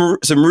 some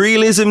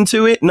realism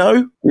to it,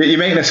 no? You're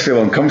making us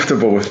feel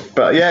uncomfortable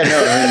but yeah,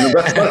 no, I mean,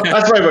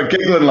 that's why we're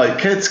giggling like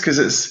kids,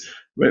 because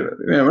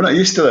we're not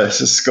used to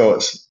this as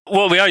Scots.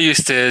 What we are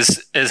used to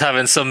is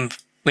having some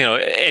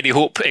any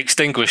hope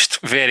extinguished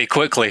very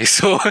quickly.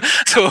 So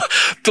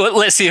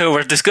let's see how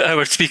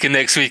we're speaking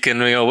next week,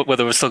 and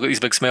whether we've still got these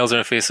big smiles on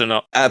our face or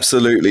not.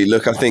 Absolutely.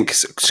 Look, I think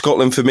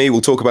Scotland, for me,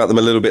 we'll talk about them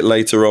a little bit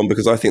later on,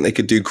 because I think they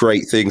could do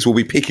great things. We'll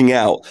be picking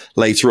out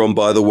later on,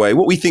 by the way,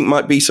 what we think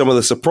might be some of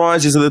the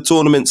surprises of the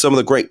tournament, some of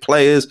the great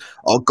players,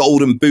 our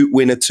Golden Boot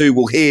winner too.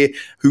 We'll hear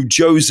who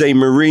Jose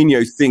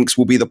Mourinho thinks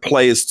will be the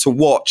players to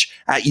watch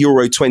at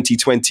Euro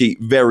 2020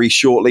 very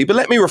shortly. But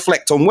let me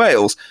reflect on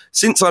Wales.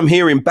 Since I'm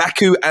here in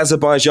Baku,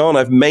 Azerbaijan,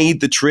 I've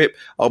made the trip.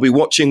 I'll be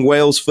watching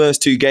Wales'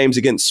 first 2 games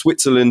against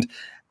Switzerland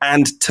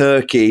and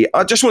Turkey.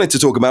 I just wanted to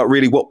talk about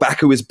really what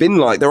Baku has been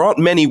like. There aren't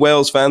many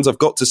Wales fans, I've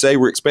got to say.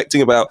 We're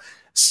expecting about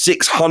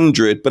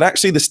 600, but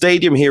actually the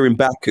stadium here in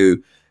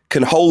Baku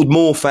can hold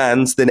more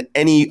fans than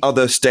any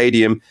other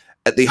stadium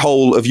at the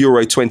whole of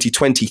Euro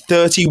 2020.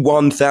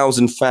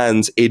 31,000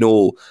 fans in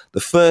all. The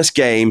first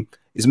game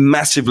is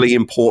massively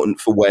important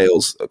for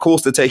Wales. Of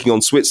course, they're taking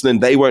on Switzerland.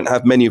 They won't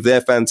have many of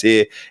their fans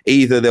here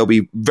either. They'll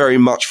be very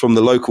much from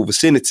the local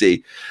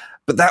vicinity.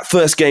 But that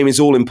first game is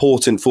all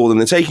important for them.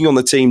 They're taking on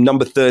the team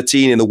number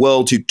 13 in the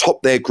world who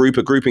topped their group,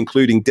 a group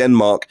including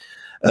Denmark,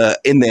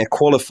 in their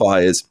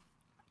qualifiers.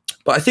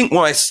 But I think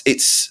why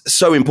it's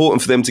so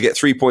important for them to get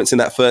 3 points in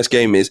that first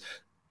game is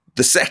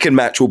the second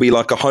match will be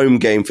like a home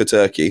game for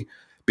Turkey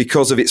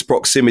because of its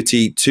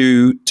proximity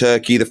to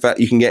Turkey, the fact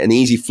you can get an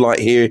easy flight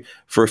here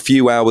for a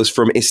few hours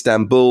from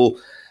Istanbul,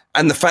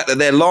 and the fact that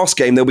their last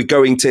game, they'll be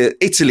going to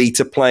Italy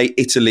to play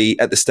Italy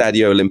at the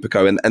Stadio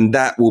Olimpico, and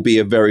that will be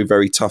a very,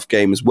 very tough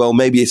game as well.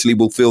 Maybe Italy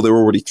will feel they're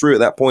already through at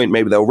that point.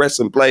 Maybe they'll rest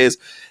some players,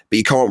 but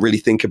you can't really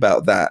think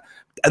about that.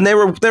 And there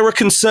are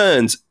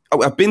concerns.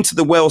 I've been to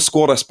the Wales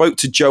squad. I spoke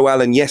to Joe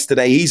Allen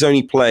yesterday. He's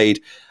only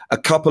played a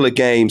couple of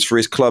games for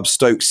his club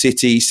Stoke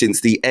City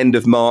since the end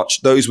of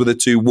March. Those were the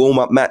 2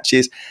 warm-up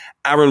matches.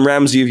 Aaron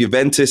Ramsey of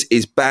Juventus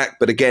is back,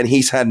 but again,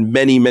 he's had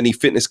many, many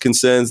fitness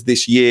concerns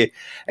this year.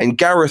 And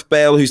Gareth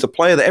Bale, who's the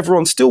player that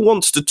everyone still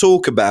wants to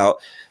talk about,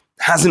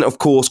 hasn't, of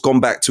course, gone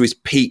back to his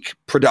peak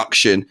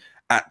production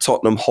at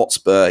Tottenham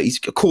Hotspur. He's,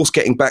 of course,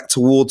 getting back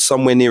towards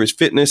somewhere near his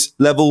fitness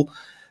level.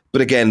 But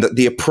again,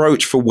 the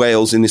approach for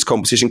Wales in this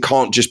competition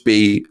can't just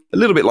be a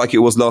little bit like it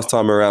was last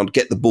time around,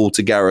 get the ball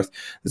to Gareth.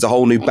 There's a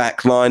whole new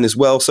back line as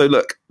well. So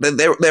look,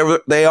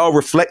 they are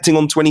reflecting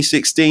on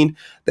 2016.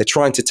 They're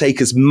trying to take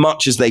as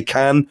much as they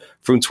can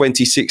from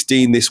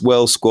 2016, this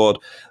Wales squad.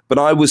 But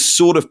I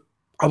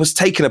was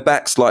taken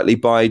aback slightly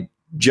by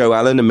Joe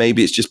Allen, and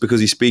maybe it's just because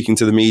he's speaking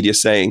to the media,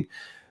 saying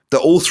that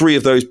all 3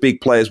 of those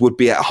big players would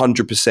be at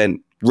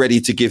 100%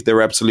 ready to give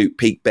their absolute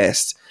peak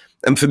best.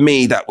 And for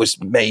me, that was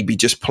maybe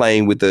just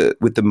playing with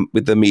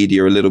the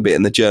media a little bit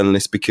and the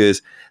journalists, because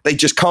they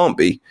just can't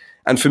be.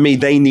 And for me,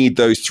 they need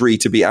those 3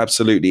 to be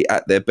absolutely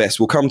at their best.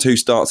 We'll come to who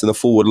starts in the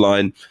forward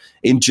line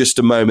in just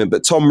a moment.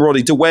 But Tom,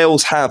 Roddy, do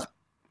Wales have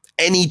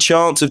any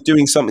chance of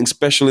doing something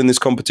special in this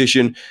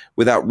competition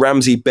without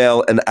Ramsey,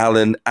 Bell and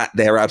Allen at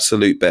their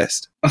absolute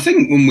best? I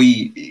think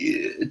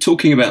when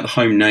talking about the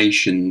home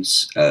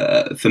nations,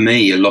 for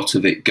me, a lot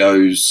of it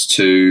goes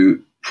to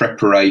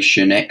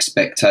preparation,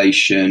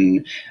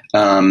 expectation,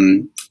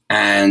 and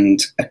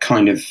a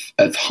kind of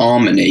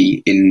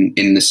harmony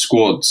in the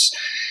squads.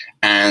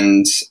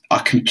 And I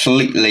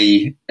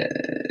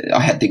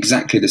had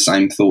exactly the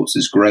same thoughts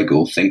as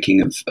Gregor,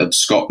 thinking of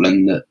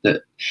Scotland,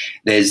 that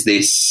there's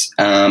this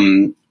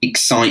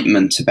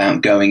excitement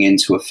about going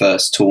into a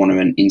first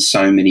tournament in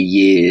so many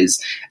years,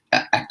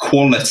 a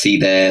quality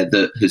there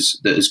that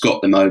has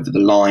got them over the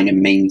line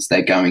and means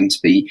they're going to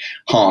be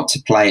hard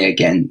to play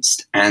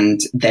against.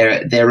 And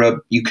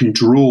you can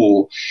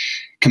draw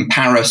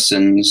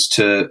comparisons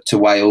to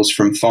Wales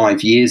from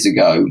 5 years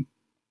ago.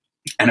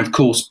 And of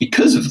course,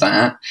 because of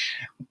that,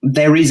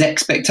 there is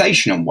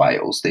expectation on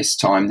Wales this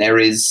time.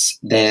 There's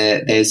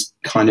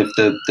kind of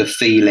the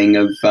feeling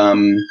of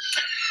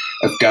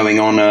going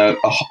on a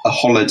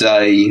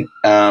holiday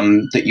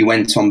that you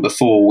went on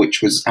before,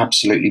 which was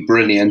absolutely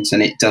brilliant,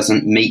 and it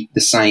doesn't meet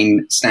the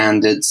same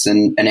standards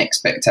and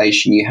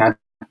expectation you had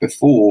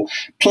before.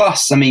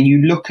 Plus, I mean, you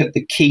look at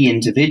the key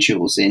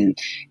individuals in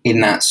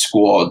that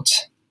squad,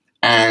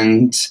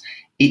 and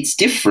it's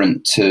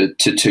different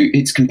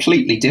it's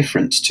completely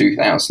different to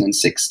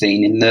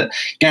 2016 in that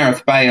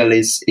Gareth Bale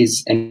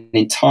is an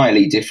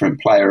entirely different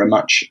player, a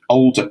much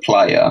older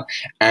player.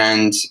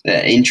 And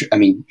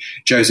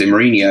Jose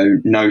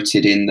Mourinho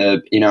noted in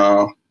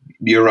our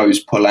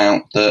Euros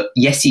pullout that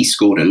yes, he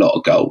scored a lot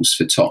of goals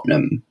for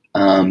Tottenham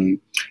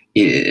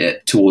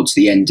towards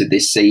the end of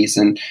this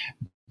season,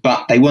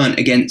 but they weren't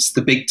against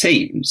the big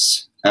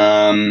teams.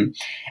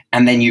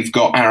 And then you've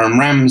got Aaron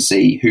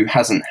Ramsey, who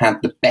hasn't had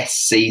the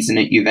best season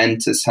at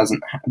Juventus,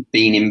 hasn't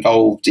been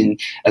involved in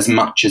as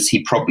much as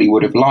he probably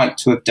would have liked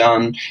to have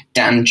done.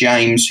 Dan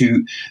James,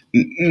 who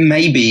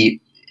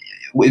maybe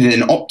with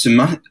an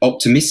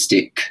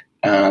optimistic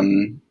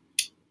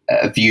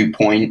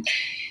viewpoint,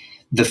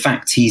 the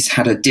fact he's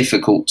had a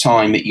difficult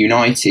time at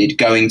United,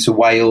 going to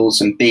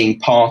Wales and being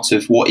part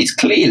of what is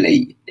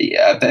clearly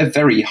a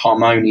very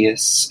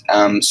harmonious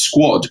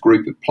squad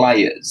group of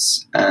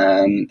players.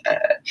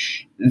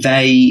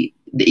 They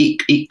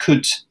it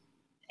could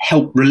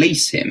help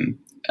release him.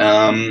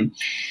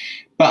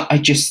 But I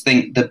just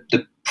think that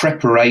the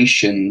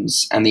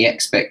preparations and the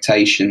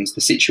expectations,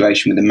 the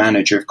situation with the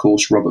manager, of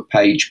course, Robert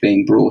Page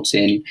being brought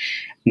in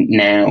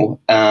now,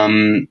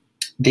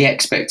 the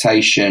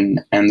expectation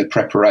and the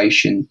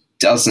preparation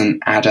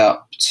doesn't add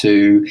up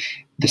to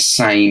the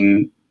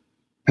same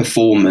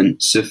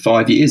performance of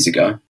 5 years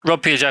ago.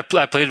 Rob Page, I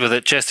played with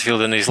at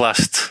Chesterfield in his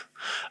last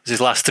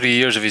 3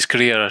 years of his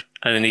career,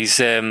 and he's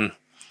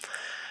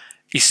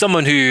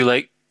someone who,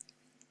 like,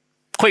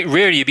 quite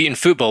rare you beat in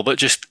football, but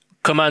just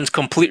commands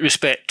complete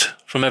respect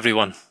from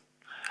everyone,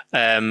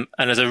 and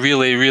is a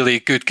really, really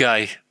good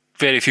guy.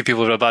 Very few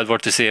people have a bad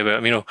word to say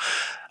about him,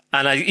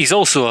 And he's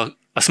also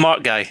a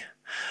smart guy,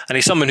 and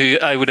he's someone who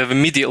I would have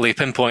immediately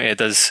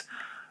pinpointed as,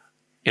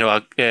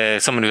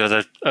 someone who has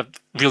a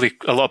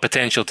lot of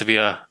potential to be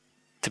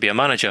a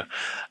manager.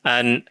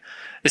 And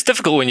it's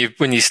difficult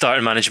when you start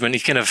in management.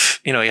 He kind of,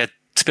 he had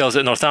spells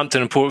at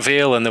Northampton and Port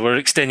Vale, and there were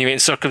extenuating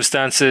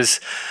circumstances.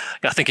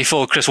 I think he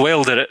followed Chris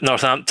Wilder at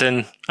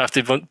Northampton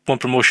after he won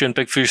promotion,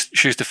 big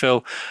shoes to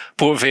fill.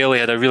 Port Vale, he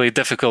had a really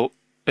difficult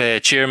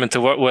chairman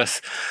to work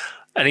with,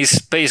 and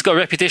he's got a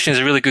reputation as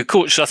a really good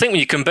coach. So I think when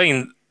you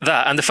combine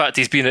that and the fact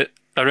he's been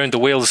around the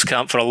Wales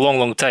camp for a long,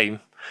 long time,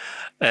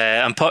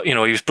 and he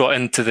was brought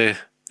into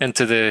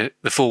the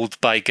fold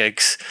by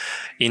Giggs.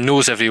 He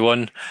knows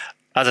everyone.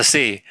 As I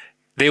say,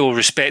 they will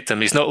respect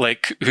him. He's not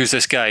like, who's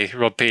this guy,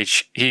 Rob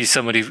Page? He's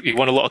somebody, he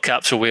won a lot of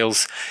caps for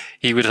Wales.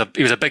 He was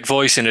a big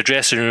voice in the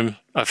dressing room,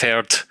 I've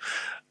heard,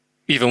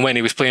 even when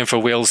he was playing for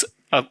Wales,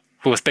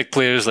 with big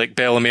players like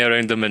Bellamy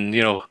around him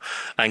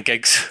and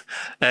Giggs.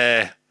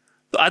 I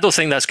don't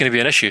think that's going to be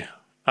an issue.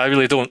 I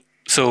really don't.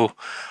 So,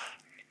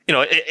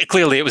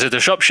 clearly it was a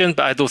disruption,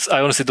 but I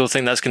honestly don't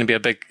think that's going to be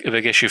a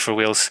big issue for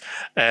Wales.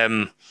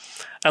 And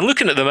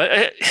looking at them,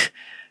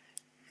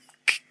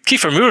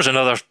 Kiefer Moore's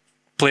another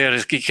player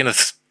you kind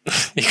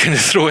of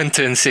throw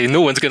into and say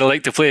no one's going to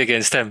like to play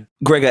against him.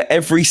 Gregor,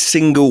 every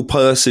single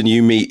person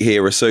you meet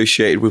here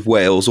associated with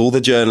Wales, all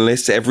the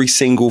journalists, every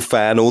single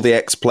fan, all the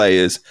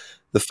ex-players,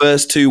 the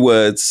first two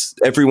words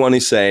everyone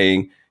is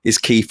saying is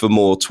Kiefer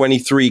Moore.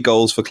 23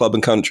 goals for club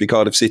and country,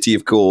 Cardiff City,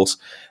 of course,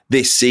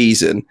 this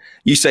season.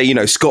 You say,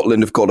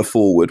 Scotland have got a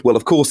forward. Well,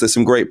 of course, there's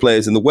some great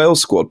players in the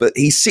Wales squad, but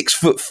he's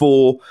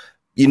 6'4".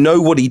 You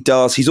know what he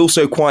does. He's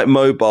also quite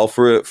mobile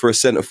for a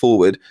centre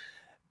forward.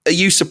 Are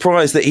you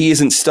surprised that he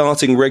isn't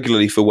starting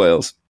regularly for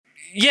Wales?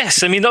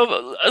 Yes, I mean,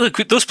 look,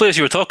 those players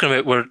you were talking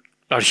about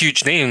are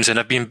huge names and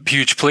have been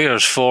huge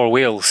players for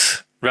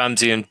Wales.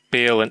 Ramsey and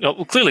Bale,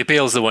 and clearly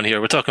Bale's the one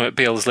here. We're talking about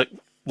Bale's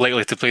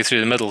likely to play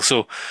through the middle.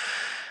 So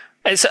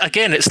it's a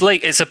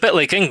bit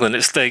like England.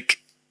 It's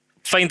like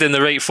finding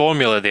the right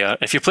formula there.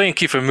 If you're playing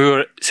Kiefer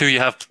Moore, it's who you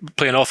have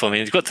playing off him.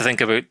 You've got to think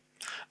about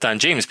Dan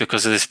James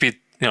because of the speed,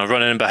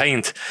 running in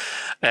behind.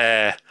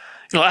 I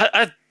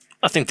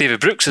think David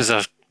Brooks is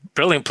a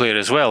brilliant player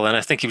as well, and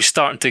I think he was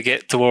starting to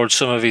get towards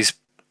some of his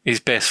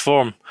best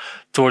form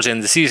towards the end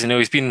of the season.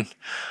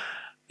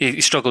 He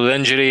struggled with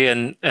injury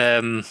and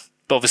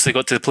but obviously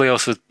got to the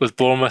playoffs with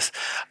Bournemouth.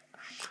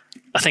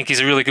 I think he's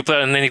a really good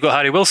player, and then you've got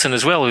Harry Wilson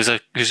as well, who's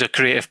a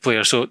creative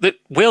player. So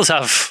Wales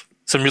have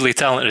some really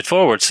talented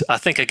forwards. I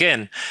think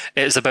again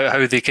it's about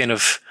how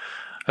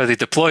they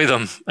deploy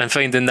them and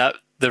finding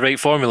the right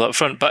formula up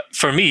front. But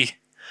for me,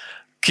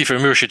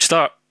 Kiefer Moore should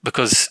start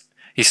because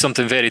he's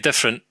something very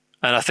different.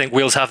 And I think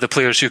Wales have the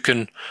players who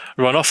can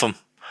run off him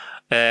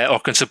or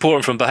can support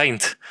him from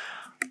behind.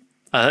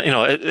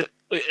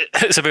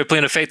 It's about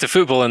playing effective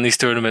football in these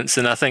tournaments,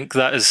 and I think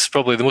that is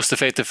probably the most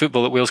effective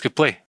football that Wales could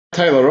play.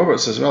 Tyler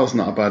Roberts as well is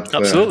not a bad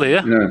player. Absolutely,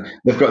 yeah.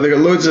 They've got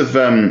loads of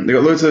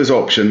those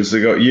options.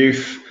 They've got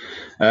youth,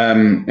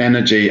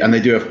 energy, and they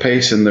do have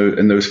pace in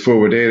those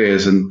forward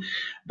areas, and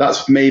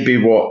that's maybe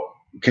what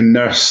can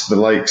nurse the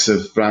likes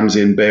of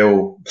Ramsey and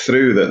Bale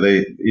through that.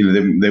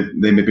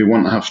 They maybe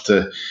won't have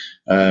to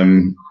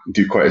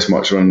do quite as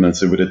much running as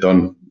they would have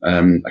done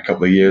a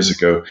couple of years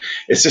ago.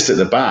 It's just at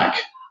the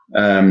back.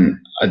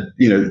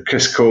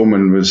 Chris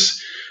Coleman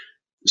was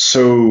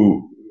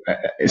so.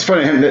 It's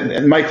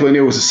funny. Michael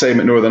O'Neill was the same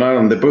at Northern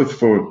Ireland. It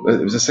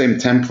was the same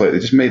template. They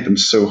just made them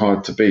so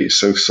hard to beat,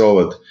 so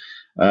solid,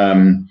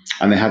 and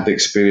they had the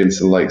experience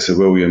of the likes of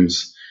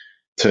Williams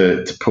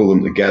to pull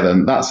them together.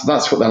 And that's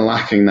what they're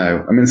lacking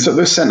now. I mean, so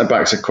those centre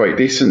backs are quite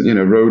decent.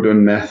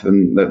 Rodon, Meth,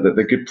 and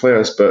they're good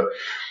players, but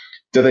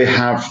do they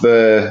have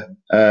the?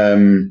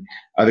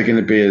 Are they going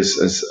to be as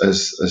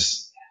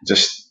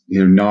just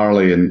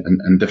gnarly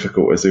and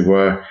difficult as they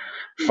were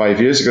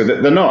 5 years ago?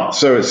 They're not.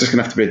 So it's just going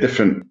to have to be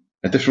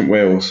a different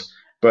Wales.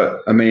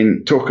 But I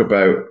mean, talk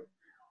about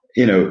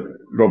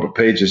Robert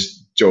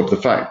Page's job. The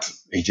fact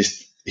he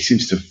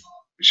seems to have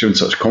shown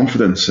such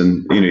confidence,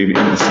 and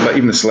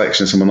even the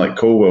selection of someone like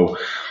Colwell.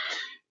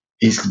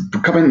 He's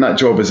coming in that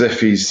job as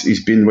if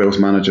he's been Wales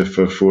manager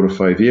for 4 or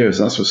 5 years.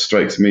 That's what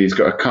strikes me. He's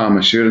got a calm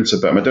assurance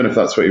about him. I don't know if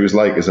that's what he was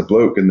like as a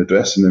bloke in the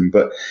dressing room,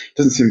 but he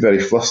doesn't seem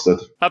very flustered.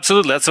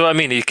 Absolutely, that's what I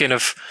mean. He's kind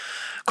of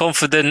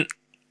confident,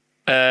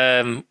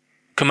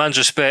 commands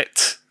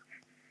respect,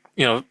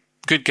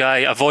 good good guy,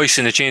 a voice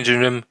in the changing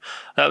room.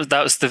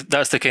 That's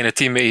the kind of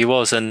teammate he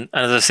was. And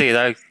as I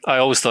say, I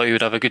always thought he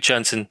would have a good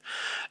chance in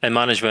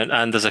management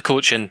and as a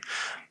coach. And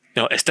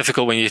it's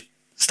difficult when you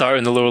start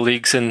in the lower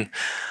leagues. And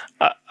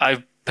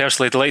I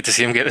personally would like to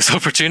see him get this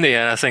opportunity.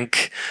 And I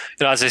think,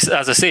 as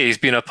I say, he's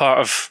been a part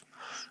of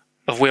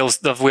Wales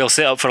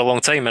setup for a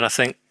long time. And I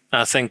think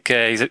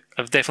he's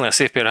definitely a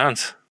safe pair of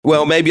hands.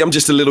 Well, maybe I'm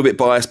just a little bit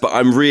biased, but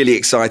I'm really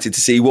excited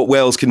to see what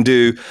Wales can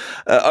do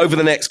over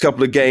the next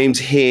couple of games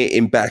here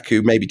in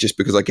Baku, maybe just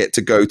because I get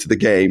to go to the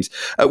games.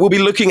 We'll be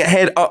looking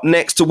ahead up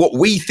next to what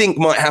we think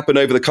might happen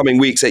over the coming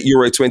weeks at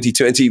Euro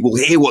 2020. We'll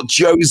hear what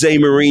Jose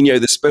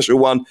Mourinho, the special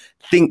one,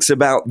 thinks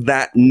about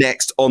that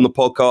next on the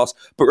podcast.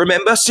 But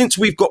remember, since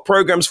we've got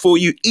programs for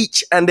you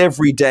each and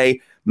every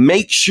day,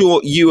 make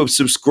sure you have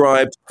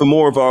subscribed for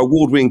more of our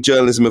award-winning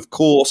journalism, of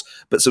course,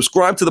 but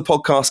subscribe to the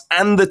podcast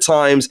and the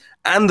Times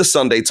and the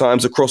Sunday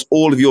Times across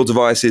all of your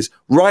devices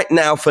right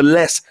now for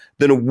less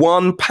than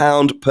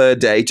 £1 per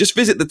day. Just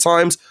visit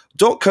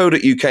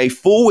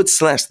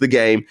thetimes.co.uk/the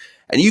game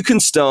and you can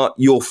start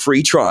your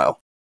free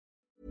trial.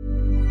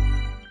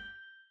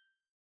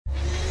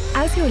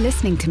 As you're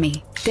listening to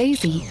me,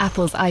 Daisy,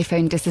 Apple's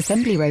iPhone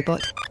disassembly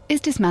robot, is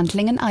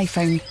dismantling an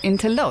iPhone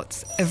into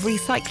lots of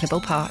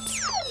recyclable parts.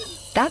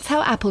 That's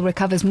how Apple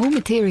recovers more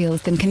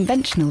materials than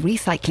conventional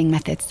recycling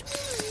methods.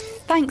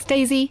 Thanks,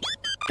 Daisy.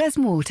 There's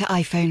more to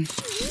iPhone.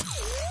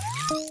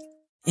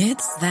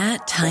 It's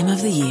that time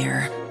of the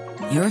year.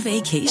 Your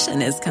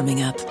vacation is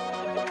coming up.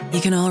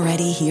 You can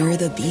already hear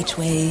the beach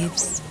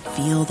waves,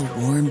 feel the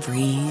warm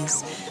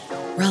breeze,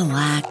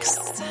 relax,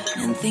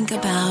 and think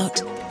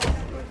about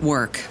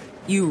work.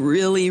 You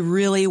really,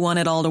 really want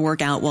it all to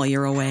work out while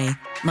you're away.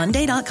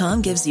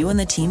 Monday.com gives you and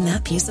the team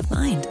that peace of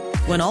mind.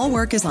 When all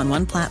work is on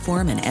one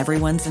platform and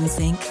everyone's in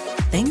sync,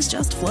 things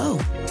just flow.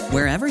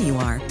 Wherever you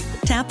are,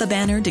 tap the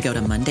banner to go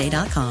to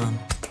Monday.com.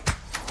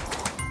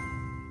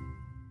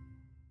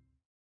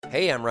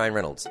 Hey, I'm Ryan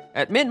Reynolds.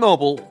 At Mint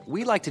Mobile,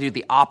 we like to do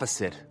the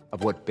opposite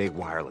of what Big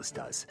Wireless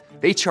does.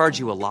 They charge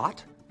you a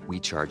lot, we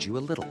charge you a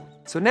little.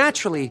 So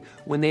naturally,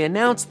 when they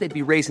announced they'd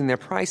be raising their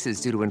prices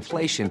due to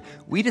inflation,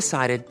 we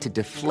decided to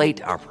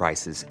deflate our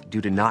prices due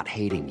to not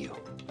hating you.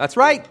 That's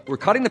right. We're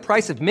cutting the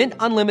price of Mint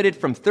Unlimited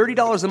from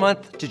 $30 a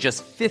month to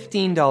just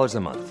 $15 a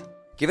month.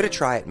 Give it a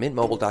try at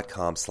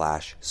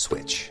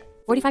mintmobile.com/switch.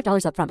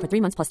 $45 up front for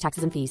 3 months plus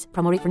taxes and fees.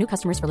 Promo rate for new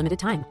customers for limited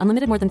time.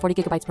 Unlimited more than 40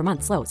 gigabytes per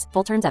month. Slows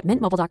full terms at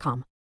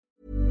mintmobile.com.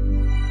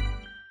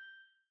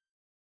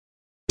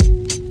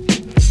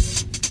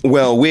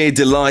 Well, we're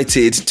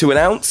delighted to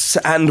announce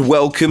and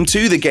welcome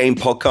to the Game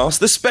Podcast,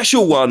 the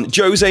special one,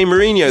 Jose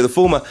Mourinho, the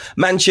former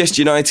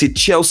Manchester United,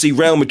 Chelsea,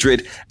 Real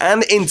Madrid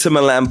and Inter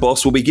Milan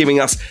boss, will be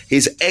giving us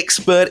his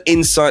expert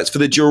insights for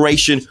the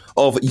duration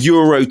of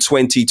Euro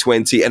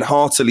 2020 and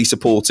heartily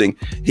supporting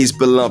his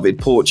beloved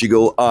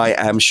Portugal, I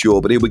am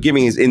sure. But he'll be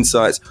giving his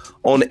insights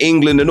on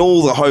England and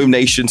all the home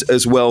nations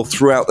as well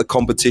throughout the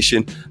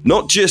competition,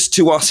 not just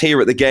to us here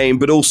at the game,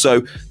 but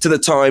also to the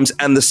Times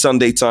and the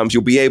Sunday Times.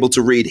 You'll be able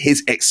to read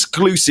his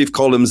exclusive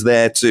columns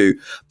there too.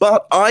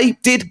 But I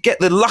did get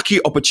the lucky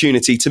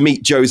opportunity to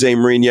meet Jose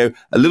Mourinho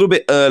a little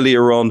bit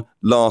earlier on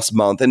last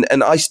month.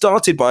 And I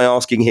started by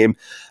asking him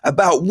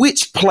about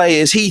which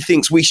players he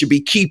thinks we should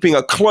be keeping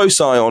a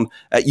close eye on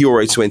at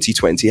Euro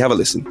 2020. Have a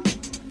listen.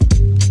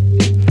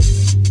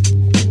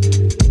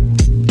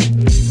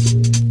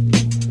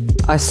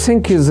 I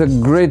think it's a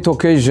great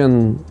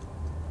occasion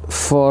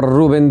for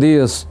Ruben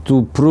Dias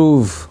to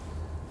prove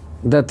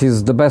that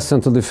he's the best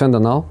central defender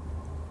now.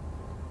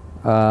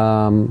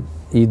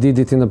 He did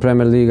it in the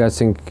Premier League. I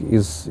think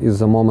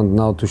is a moment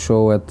now to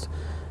show at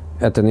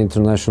an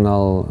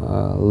international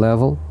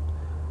level.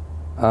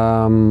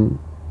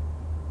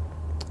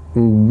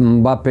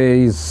 Mbappe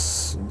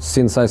is,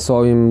 since I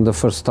saw him the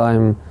first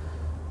time,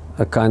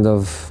 a kind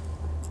of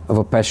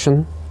a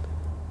passion,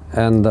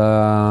 and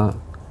the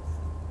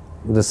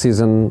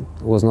season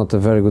was not a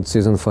very good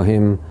season for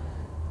him.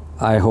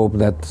 I hope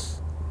that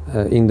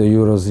in the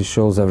Euros he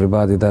shows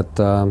everybody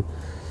that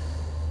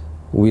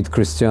with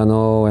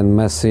Cristiano and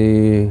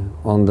Messi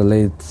on the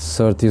late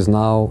 30s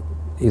now,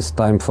 it's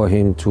time for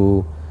him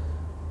to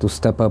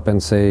step up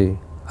and say,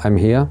 I'm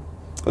here.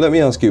 Well, let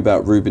me ask you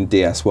about Ruben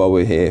Dias while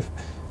we're here.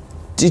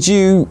 Did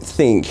you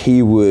think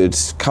he would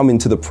come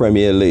into the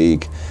Premier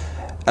League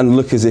and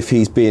look as if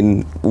he's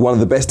been one of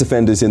the best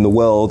defenders in the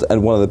world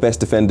and one of the best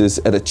defenders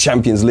at a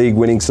Champions League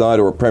winning side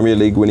or a Premier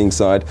League winning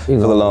side for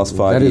the last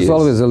 5 years? There is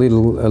always a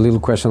little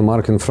question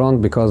mark in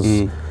front, because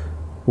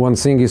one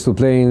thing is to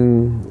play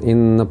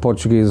in the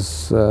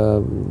Portuguese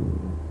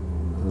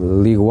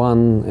League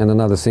One, and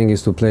another thing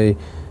is to play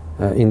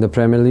in the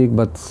Premier League.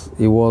 But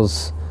it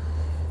was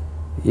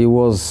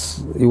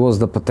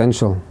the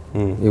potential.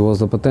 It was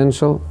the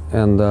potential,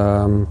 and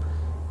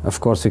of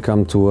course he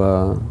come to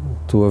a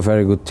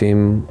very good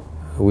team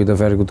with a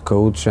very good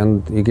coach,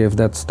 and he gave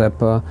that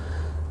step up.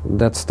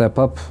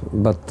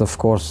 But of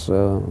course,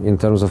 in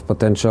terms of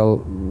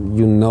potential,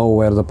 you know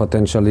where the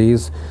potential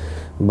is,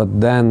 but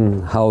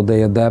then how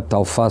they adapt,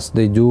 how fast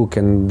they do,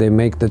 can they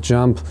make the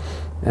jump?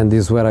 and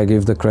this is where I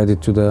give the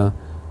credit to the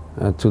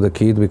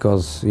kid,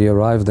 because he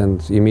arrived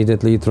and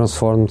immediately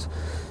transformed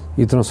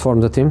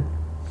the team.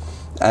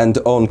 And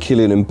on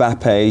Kylian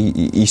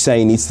Mbappe, you say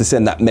he needs to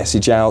send that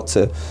message out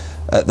to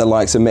the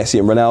likes of Messi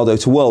and Ronaldo,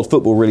 to world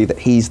football really, that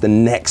he's the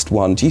next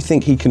one. Do you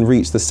think he can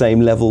reach the same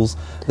levels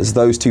as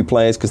those two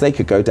players? Because they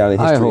could go down in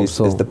history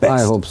as the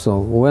best. I hope so.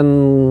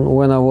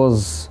 When I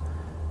was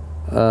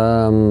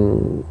a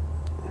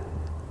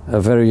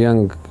very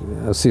young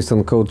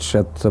assistant coach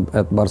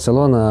at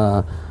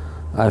Barcelona,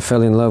 I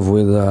fell in love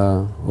with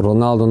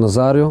Ronaldo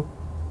Nazario,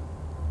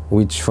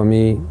 which for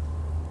me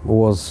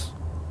was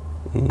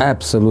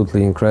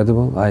absolutely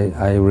incredible.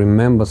 I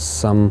remember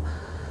some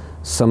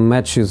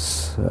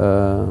matches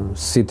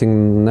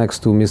sitting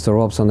next to Mr.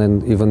 Robson,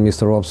 and even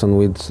Mr. Robson,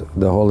 with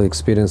the whole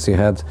experience he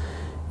had,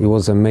 he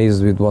was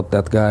amazed with what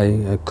that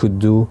guy could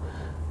do.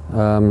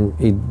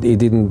 He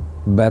didn't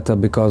better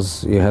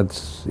because he had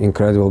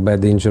incredible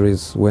bad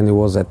injuries when he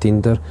was at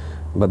Inter,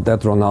 but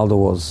that Ronaldo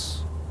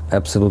was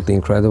absolutely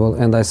incredible.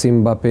 And I see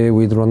Mbappe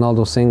with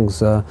Ronaldo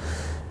things.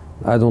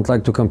 I don't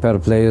like to compare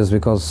players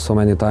because so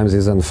many times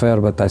it's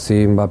unfair, but I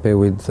see Mbappe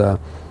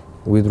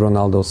with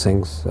Ronaldo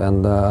things,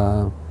 and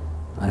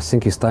I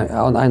think it's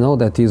time. I know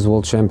that he's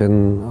world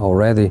champion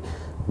already,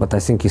 but I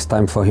think it's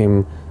time for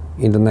him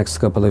in the next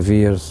couple of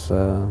years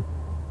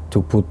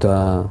to put,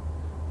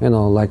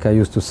 like I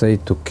used to say,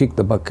 to kick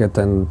the bucket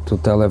and to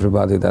tell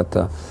everybody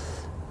that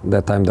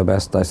I'm the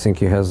best. I think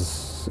he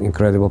has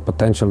incredible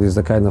potential. He's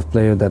the kind of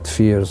player that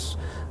fears,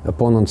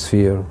 opponents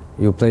fear.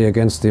 You play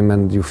against him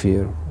and you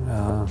fear.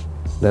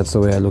 That's the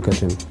way I look at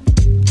him.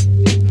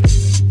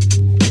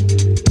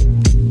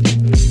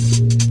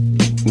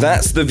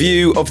 That's the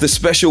view of the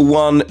special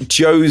one,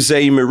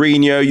 Jose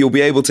Mourinho. You'll be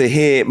able to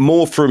hear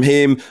more from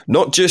him,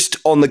 not just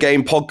on the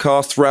Game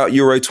podcast throughout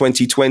Euro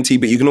 2020,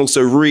 but you can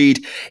also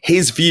read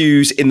his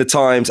views in the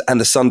Times and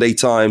the Sunday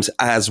Times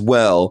as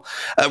well.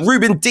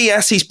 Ruben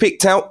Diaz, he's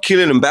picked out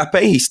Kylian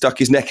Mbappe. He stuck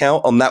his neck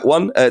out on that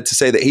one to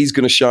say that he's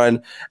going to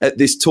shine at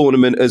this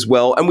tournament as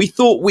well. And we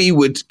thought we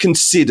would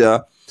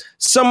consider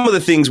some of the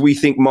things we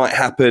think might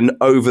happen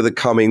over the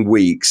coming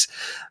weeks.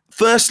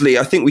 Firstly,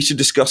 I think we should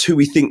discuss who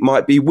we think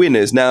might be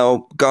winners.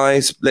 Now,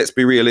 guys, let's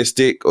be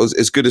realistic.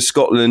 As good as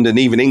Scotland and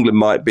even England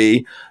might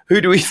be,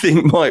 who do we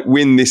think might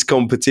win this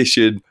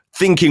competition?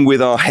 Thinking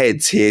with our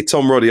heads here.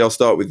 Tom Roddy, I'll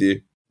start with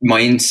you.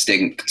 My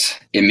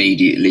instinct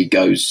immediately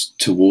goes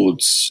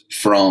towards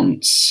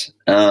France.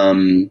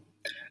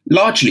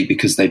 Largely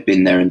because they've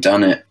been there and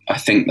done it. I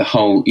think the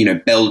whole,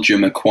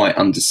 Belgium are quite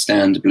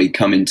understandably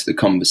come into the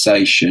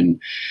conversation.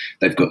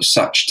 They've got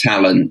such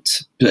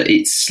talent, but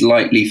it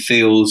slightly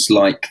feels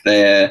like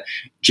their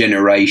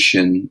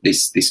generation,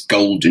 this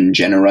golden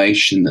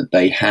generation that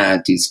they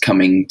had, is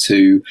coming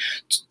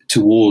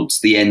towards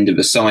the end of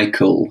a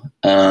cycle.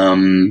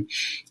 And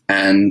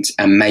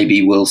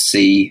maybe we'll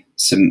see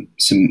some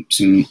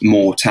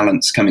more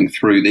talents coming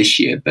through this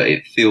year, but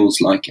it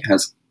feels like it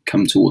has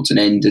come towards an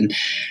end. And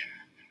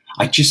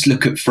I just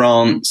look at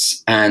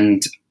France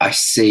and I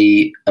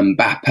see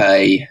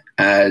Mbappe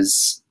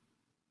as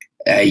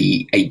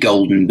a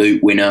golden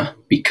boot winner,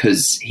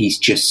 because he's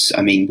just,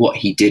 what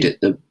he did at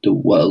the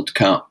World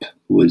Cup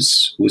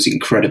was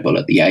incredible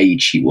at the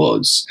age he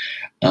was.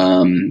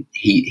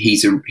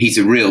 He's a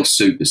real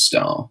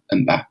superstar,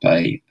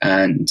 Mbappe,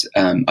 and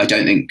I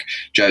don't think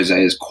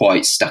Jose has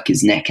quite stuck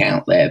his neck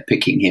out there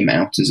picking him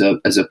out as a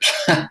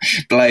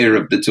player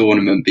of the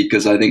tournament,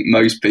 because I think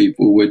most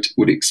people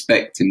would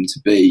expect him to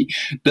be.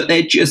 But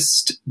they're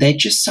just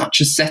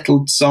such a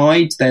settled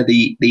side. They're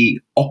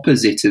the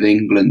opposite of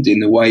England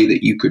in the way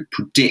that you could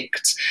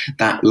predict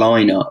that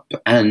lineup.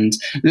 And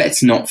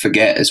let's not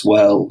forget as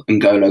well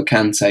N'Golo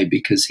Kante,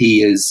 because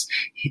he is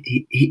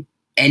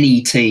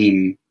any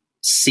team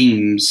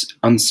seems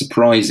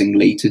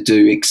unsurprisingly to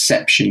do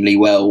exceptionally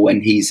well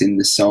when he's in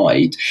the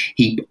side.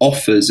 He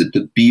offers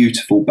the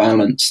beautiful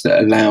balance that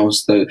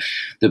allows the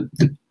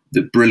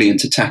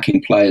brilliant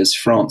attacking players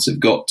France have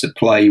got to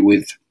play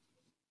with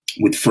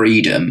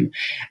freedom,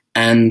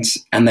 and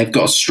they've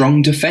got a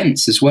strong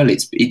defence as well.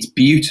 It's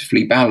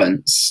beautifully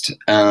balanced,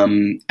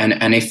 and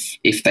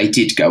if they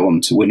did go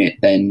on to win it,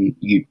 then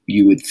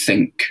you would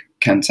think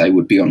Kante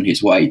would be on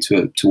his way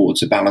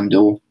towards a Ballon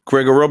d'Or.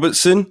 Gregor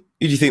Robertson,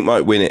 who do you think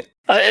might win it?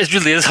 It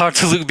really is hard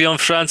to look beyond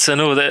France. I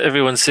know that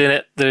everyone's saying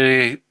it.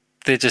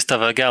 They just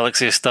have a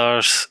galaxy of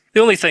stars.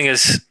 The only thing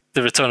is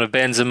the return of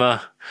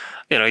Benzema.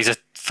 He's a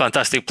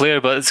fantastic player,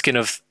 but it's kind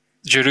of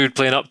Giroud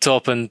playing up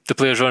top and the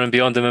players running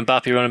beyond him,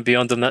 Mbappe running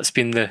beyond him. That's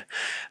been the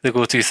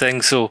go-to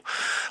thing. So,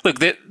 look,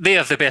 they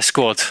have the best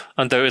squad,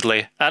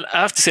 undoubtedly. And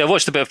I have to say, I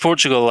watched a bit of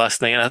Portugal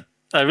last night, and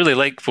I really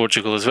like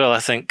Portugal as well. I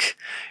think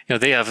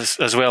they have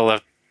as well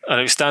an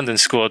outstanding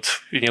squad.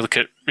 When you look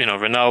at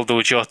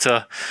Ronaldo,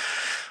 Jota,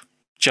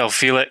 João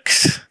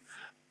Felix,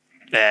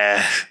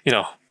 they've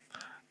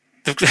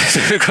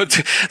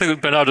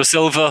got Bernardo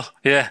Silva.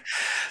 Yeah,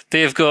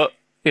 they've got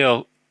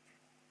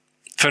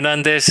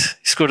Fernandes.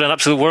 He scored an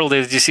absolute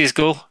worldie. Did you see his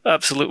goal?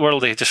 Absolute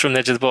worldie, just from the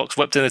edge of the box,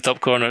 whipped in the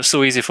top corner. It's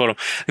so easy for him.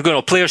 They've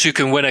got players who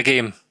can win a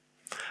game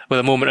with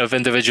a moment of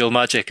individual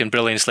magic and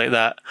brilliance like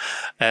that.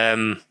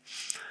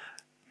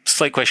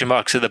 Slight question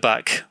marks at the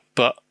back,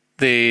 but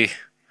I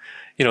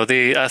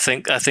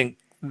think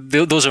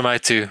those are my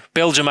two.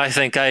 Belgium, I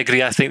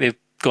agree. I think they've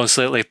gone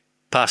slightly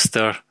past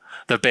their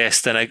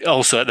best, and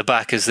also at the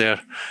back is their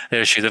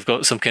issue. They've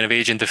got some kind of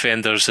aging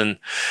defenders, and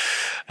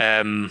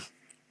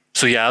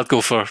so yeah, I'll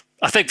go for.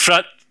 I think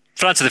France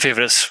are the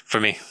favourites for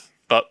me,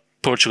 but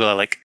Portugal I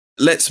like.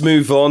 Let's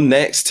move on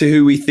next to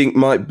who we think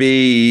might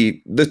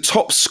be the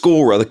top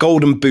scorer, the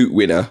Golden Boot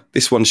winner.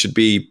 This one should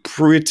be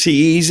pretty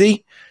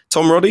easy.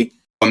 Tom Roddy?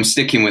 I'm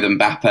sticking with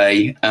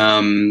Mbappe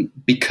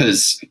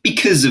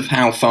because of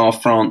how far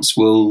France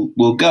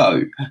will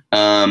go.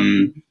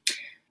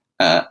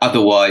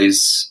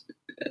 Otherwise,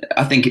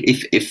 I think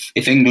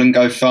if England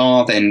go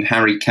far, then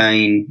Harry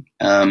Kane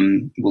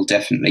will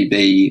definitely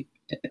be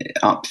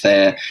up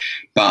there.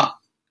 But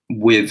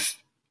with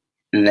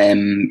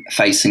them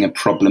facing a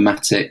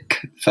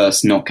problematic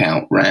first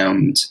knockout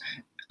round,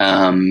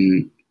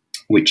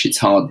 which it's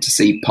hard to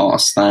see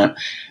past that,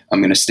 I'm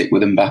going to stick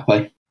with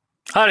Mbappe.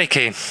 Harry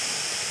Kane.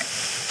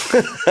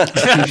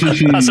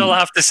 That's all I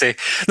have to say.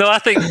 No,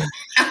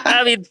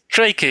 I mean,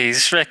 crikey,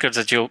 his record's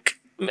a joke.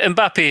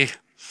 Mbappe's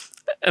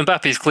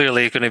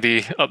clearly going to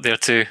be up there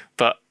too,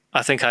 but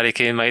I think Harry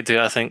Kane might do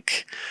it. I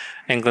think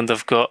England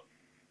have got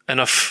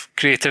enough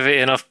creativity,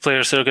 enough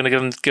players who are going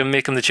to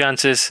make him the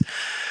chances,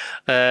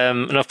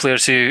 enough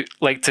players who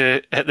like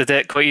to hit the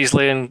deck quite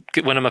easily and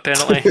win him a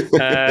penalty.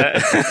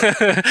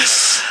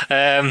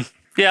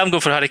 Yeah, I'm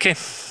going for Harry Kane.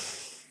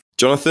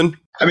 Jonathan?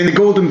 I mean, the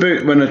Golden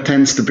Boot winner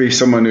tends to be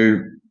someone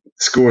who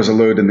scores a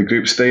load in the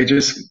group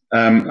stages.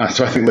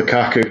 So I think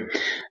Lukaku,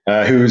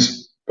 I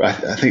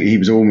think he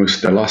was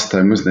almost there last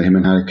time, wasn't he? Him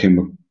and Harry Kane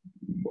were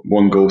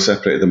one goal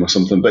separated them or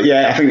something. But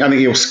yeah, I think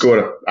he'll score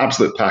an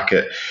absolute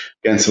packet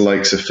against the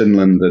likes of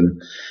Finland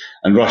and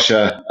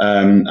Russia,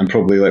 and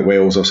probably like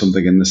Wales or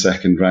something in the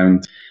second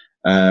round.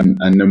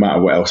 And no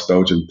matter what else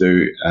Belgium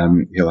do,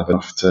 he'll have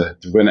enough to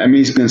win. I mean,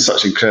 he's been in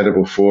such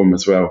incredible form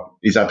as well.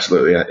 He's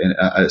absolutely at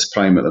his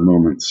prime at the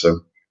moment.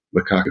 So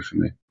Lukaku for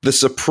me. The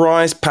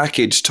surprise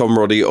package, Tom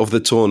Roddy, of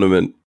the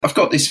tournament. I've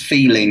got this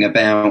feeling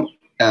about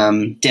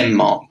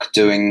Denmark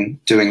doing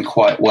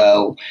quite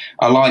well.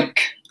 I like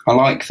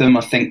them.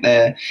 I think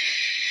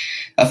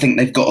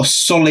they've got a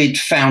solid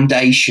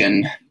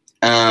foundation,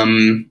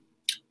 a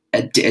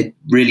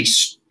really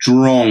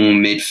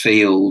strong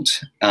midfield,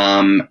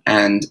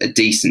 and a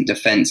decent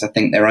defence. I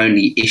think their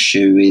only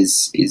issue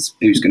is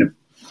who's going to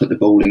put the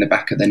ball in the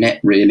back of the net,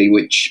 really,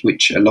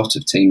 which a lot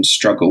of teams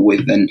struggle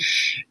with. And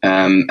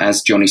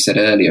as Johnny said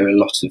earlier, a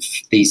lot of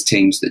these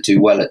teams that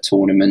do well at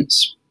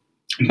tournaments,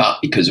 but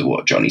because of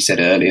what Johnny said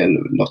earlier, a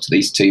lot of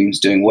these teams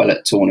doing well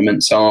at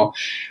tournaments are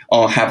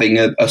having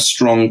a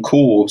strong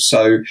core.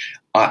 So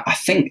I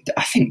think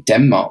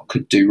Denmark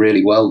could do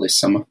really well this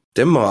summer.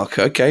 Denmark,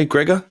 okay,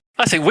 Gregor?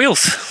 I think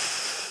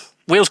Wales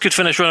could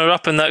finish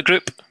runner-up in that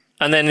group.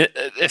 And then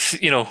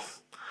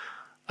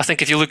I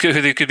think if you look at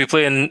who they could be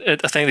playing,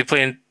 I think they're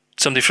playing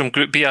somebody from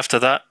Group B after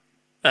that.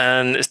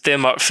 And it's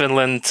Denmark,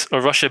 Finland,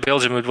 or Russia,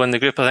 Belgium would win the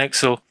group, I think.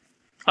 So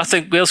I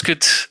think Wales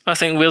could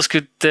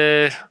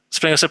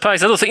spring a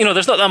surprise. I don't think,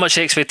 there's not that much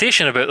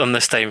expectation about them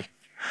this time.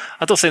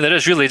 I don't think there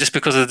is really, just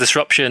because of the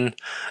disruption.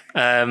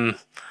 And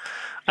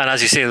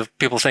as you say,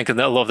 people thinking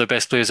that a lot of their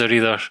best players are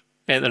either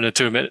entering the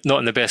tournament not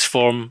in the best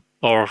form,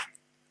 or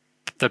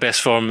the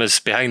best form is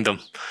behind them.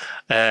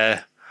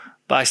 But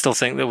I still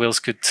think that Wales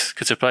could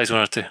surprise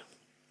one or two.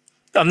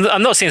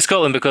 I'm not saying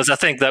Scotland because I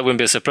think that wouldn't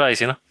be a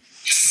surprise,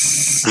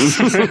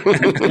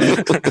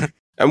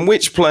 And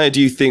which player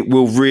do you think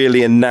will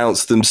really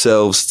announce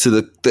themselves to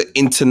the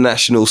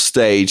international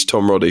stage,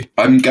 Tom Roddy?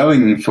 I'm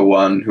going for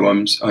one who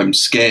I'm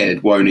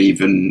scared won't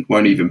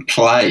even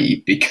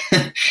play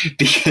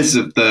because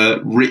of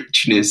the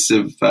richness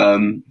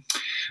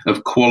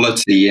of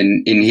quality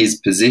in his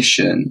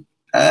position.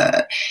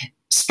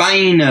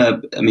 Spain,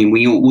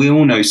 we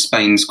all know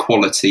Spain's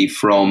quality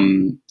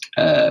from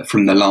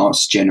the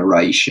last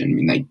generation. I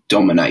mean, they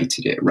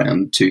dominated it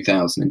around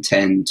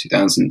 2010,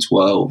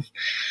 2012,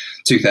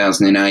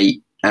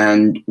 2008,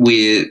 and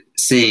we're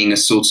seeing a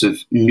sort of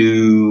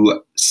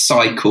new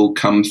cycle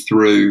come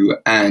through.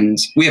 And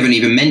we haven't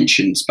even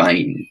mentioned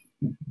Spain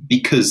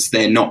because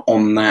they're not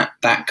on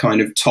that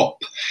kind of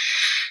top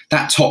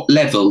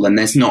level, and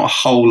there's not a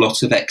whole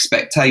lot of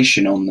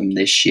expectation on them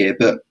this year.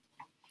 But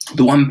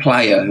the one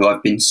player who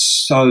I've been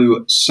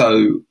so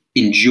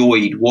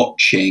enjoyed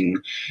watching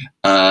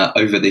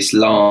over this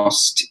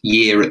last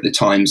year at the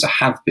times I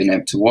have been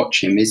able to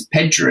watch him is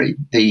Pedri,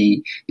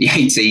 the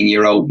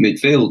 18-year-old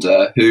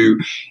midfielder who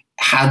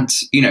had,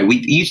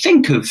 you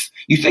think of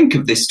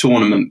this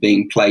tournament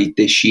being played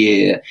this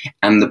year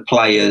and the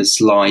players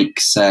like,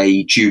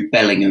 say, Jude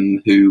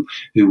Bellingham, who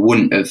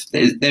wouldn't have,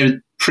 there's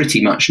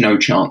pretty much no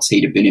chance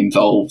he'd have been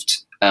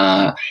involved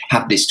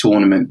had this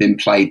tournament been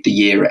played the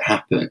year it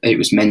happened. It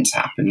was meant to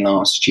happen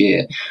last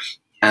year.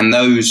 and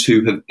those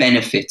who have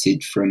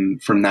benefited from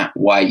that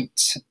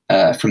wait,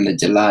 from the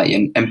delay.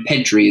 And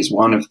Pedri is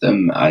one of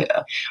them.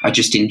 I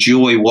just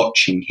enjoy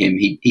watching him.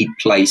 He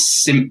plays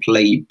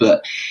simply,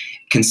 but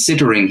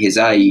considering his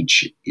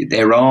age,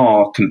 there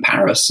are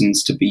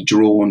comparisons to be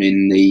drawn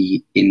in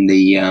the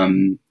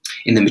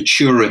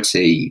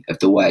maturity of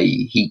the way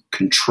he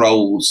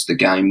controls the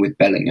game with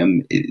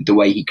Bellingham, the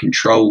way he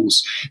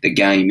controls the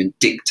game and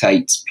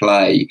dictates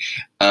play.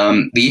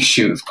 The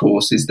issue, of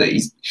course, is that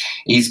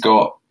he's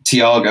got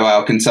Thiago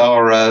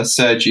Alcantara,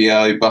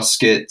 Sergio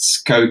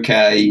Busquets,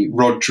 Koke,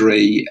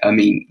 Rodri. I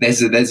mean,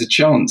 there's a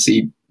chance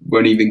he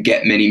won't even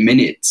get many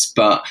minutes,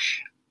 but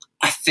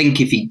I think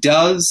if he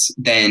does,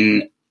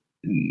 then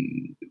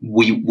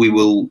he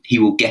will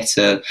get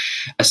a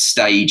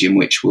stage in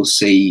which we'll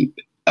see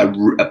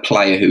a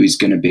player who is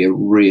going to be a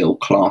real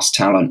class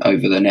talent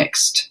over the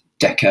next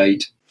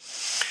decade.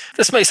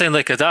 This might sound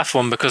like a daft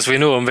one because we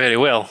know him very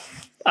well.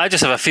 I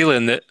just have a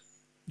feeling that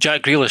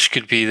Jack Grealish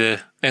could be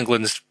the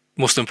England's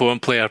most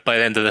important player by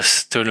the end of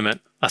this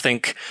tournament. I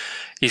think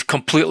he's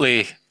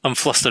completely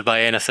unflustered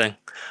by anything,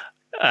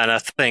 and I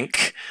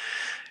think,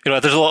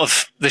 there's a lot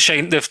of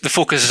the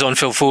focus is on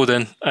Phil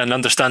Foden, and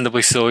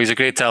understandably so. He's a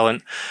great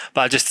talent,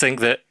 but I just think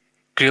that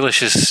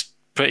Grealish is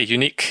pretty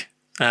unique,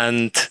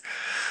 and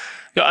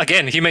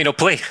again, he might not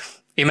play.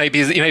 He might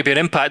be an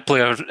impact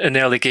player in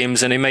the early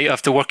games, and he might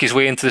have to work his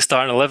way into the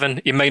starting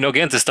 11. He might not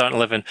get into the starting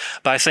 11,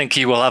 but I think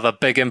he will have a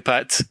big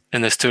impact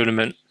in this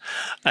tournament.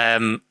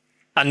 And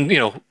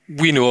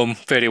we know him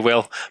very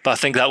well, but I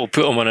think that will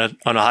put him on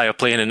a higher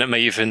plane, and it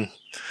might even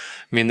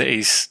mean that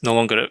he's no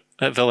longer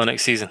at Villa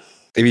next season.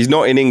 If he's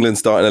not in England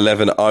starting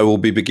 11, I will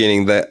be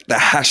beginning the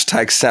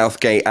hashtag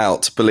Southgate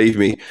out, believe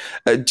me.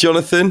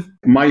 Jonathan?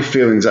 My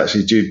feelings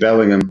actually Jude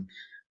Bellingham.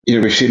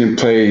 We've seen him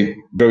play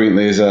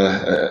brilliantly as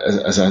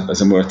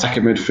a more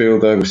attacking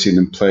midfielder. We've seen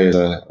him play as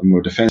a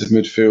more defensive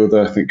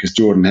midfielder. I think because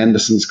Jordan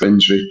Henderson's got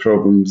injury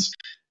problems,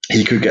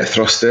 he could get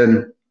thrust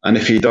in. And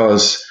if he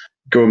does,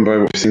 going by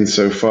what we've seen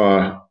so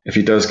far, if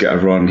he does get a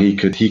run, he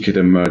could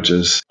emerge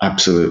as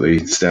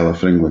absolutely stellar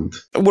for England.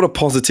 What a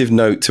positive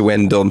note to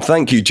end on.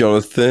 Thank you,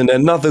 Jonathan.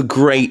 Another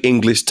great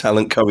English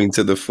talent coming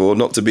to the fore,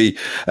 not to be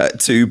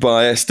too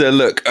biased.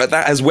 Look,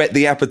 that has whet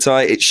the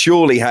appetite. It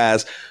surely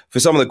has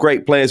for some of the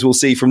great players we'll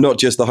see from not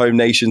just the home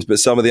nations, but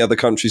some of the other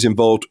countries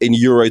involved in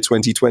Euro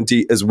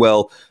 2020 as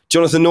well.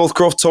 Jonathan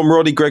Northcroft, Tom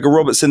Roddy, Gregor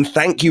Robertson,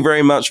 thank you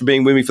very much for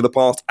being with me for the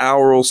past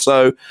hour or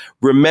so.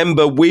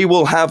 Remember, we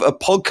will have a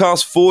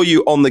podcast for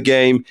you on the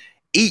game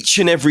each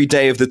and every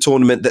day of the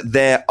tournament, that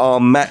there are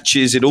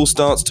matches. It all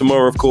starts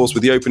tomorrow, of course,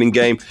 with the opening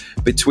game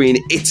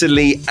between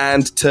Italy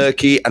and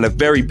Turkey, and a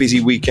very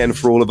busy weekend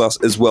for all of us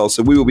as well.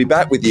 So we will be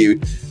back with you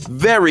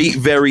very,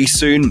 very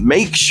soon.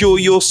 Make sure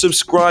you're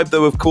subscribed,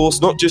 though, of course,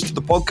 not just to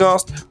the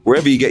podcast,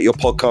 wherever you get your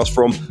podcast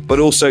from, but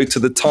also to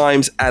the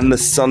Times and the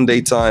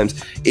Sunday Times.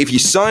 If you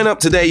sign up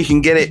today, you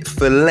can get it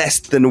for less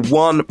than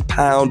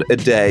 £1 a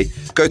day.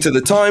 Go to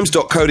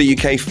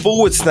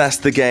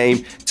thetimes.co.uk/the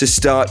game to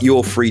start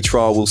your free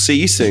trial. We'll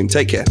see you soon.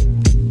 Take care.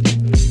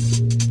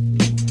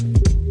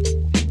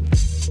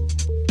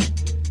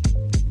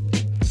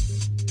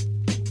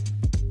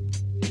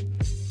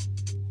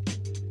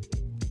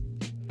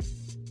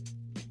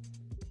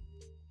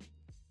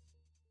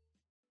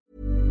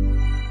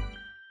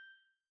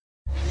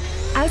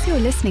 As you're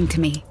listening to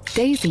me,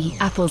 Daisy,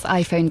 Apple's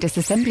iPhone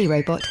disassembly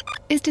robot,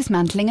 is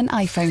dismantling an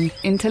iPhone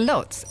into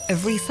lots of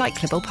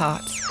recyclable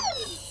parts.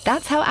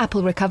 That's how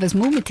Apple recovers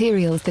more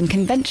materials than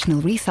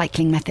conventional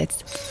recycling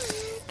methods.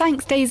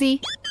 Thanks,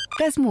 Daisy.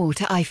 There's more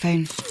to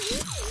iPhone.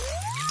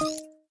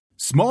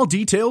 Small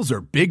details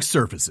are big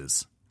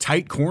surfaces.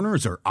 Tight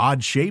corners are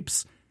odd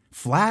shapes.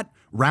 Flat,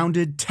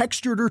 rounded,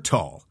 textured, or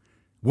tall.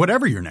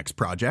 Whatever your next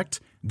project,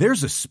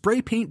 there's a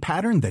spray paint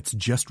pattern that's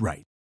just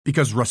right.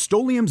 Because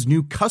Rust-Oleum's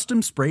new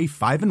Custom Spray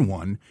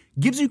 5-in-1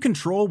 gives you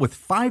control with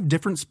 5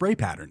 different spray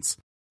patterns.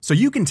 So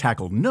you can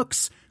tackle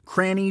nooks,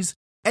 crannies,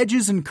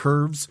 edges, and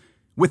curves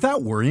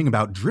without worrying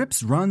about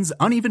drips, runs,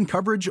 uneven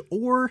coverage,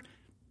 or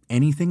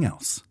anything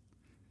else.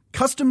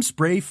 Custom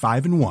Spray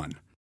 5-in-1.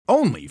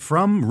 Only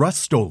from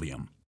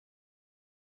Rust-Oleum.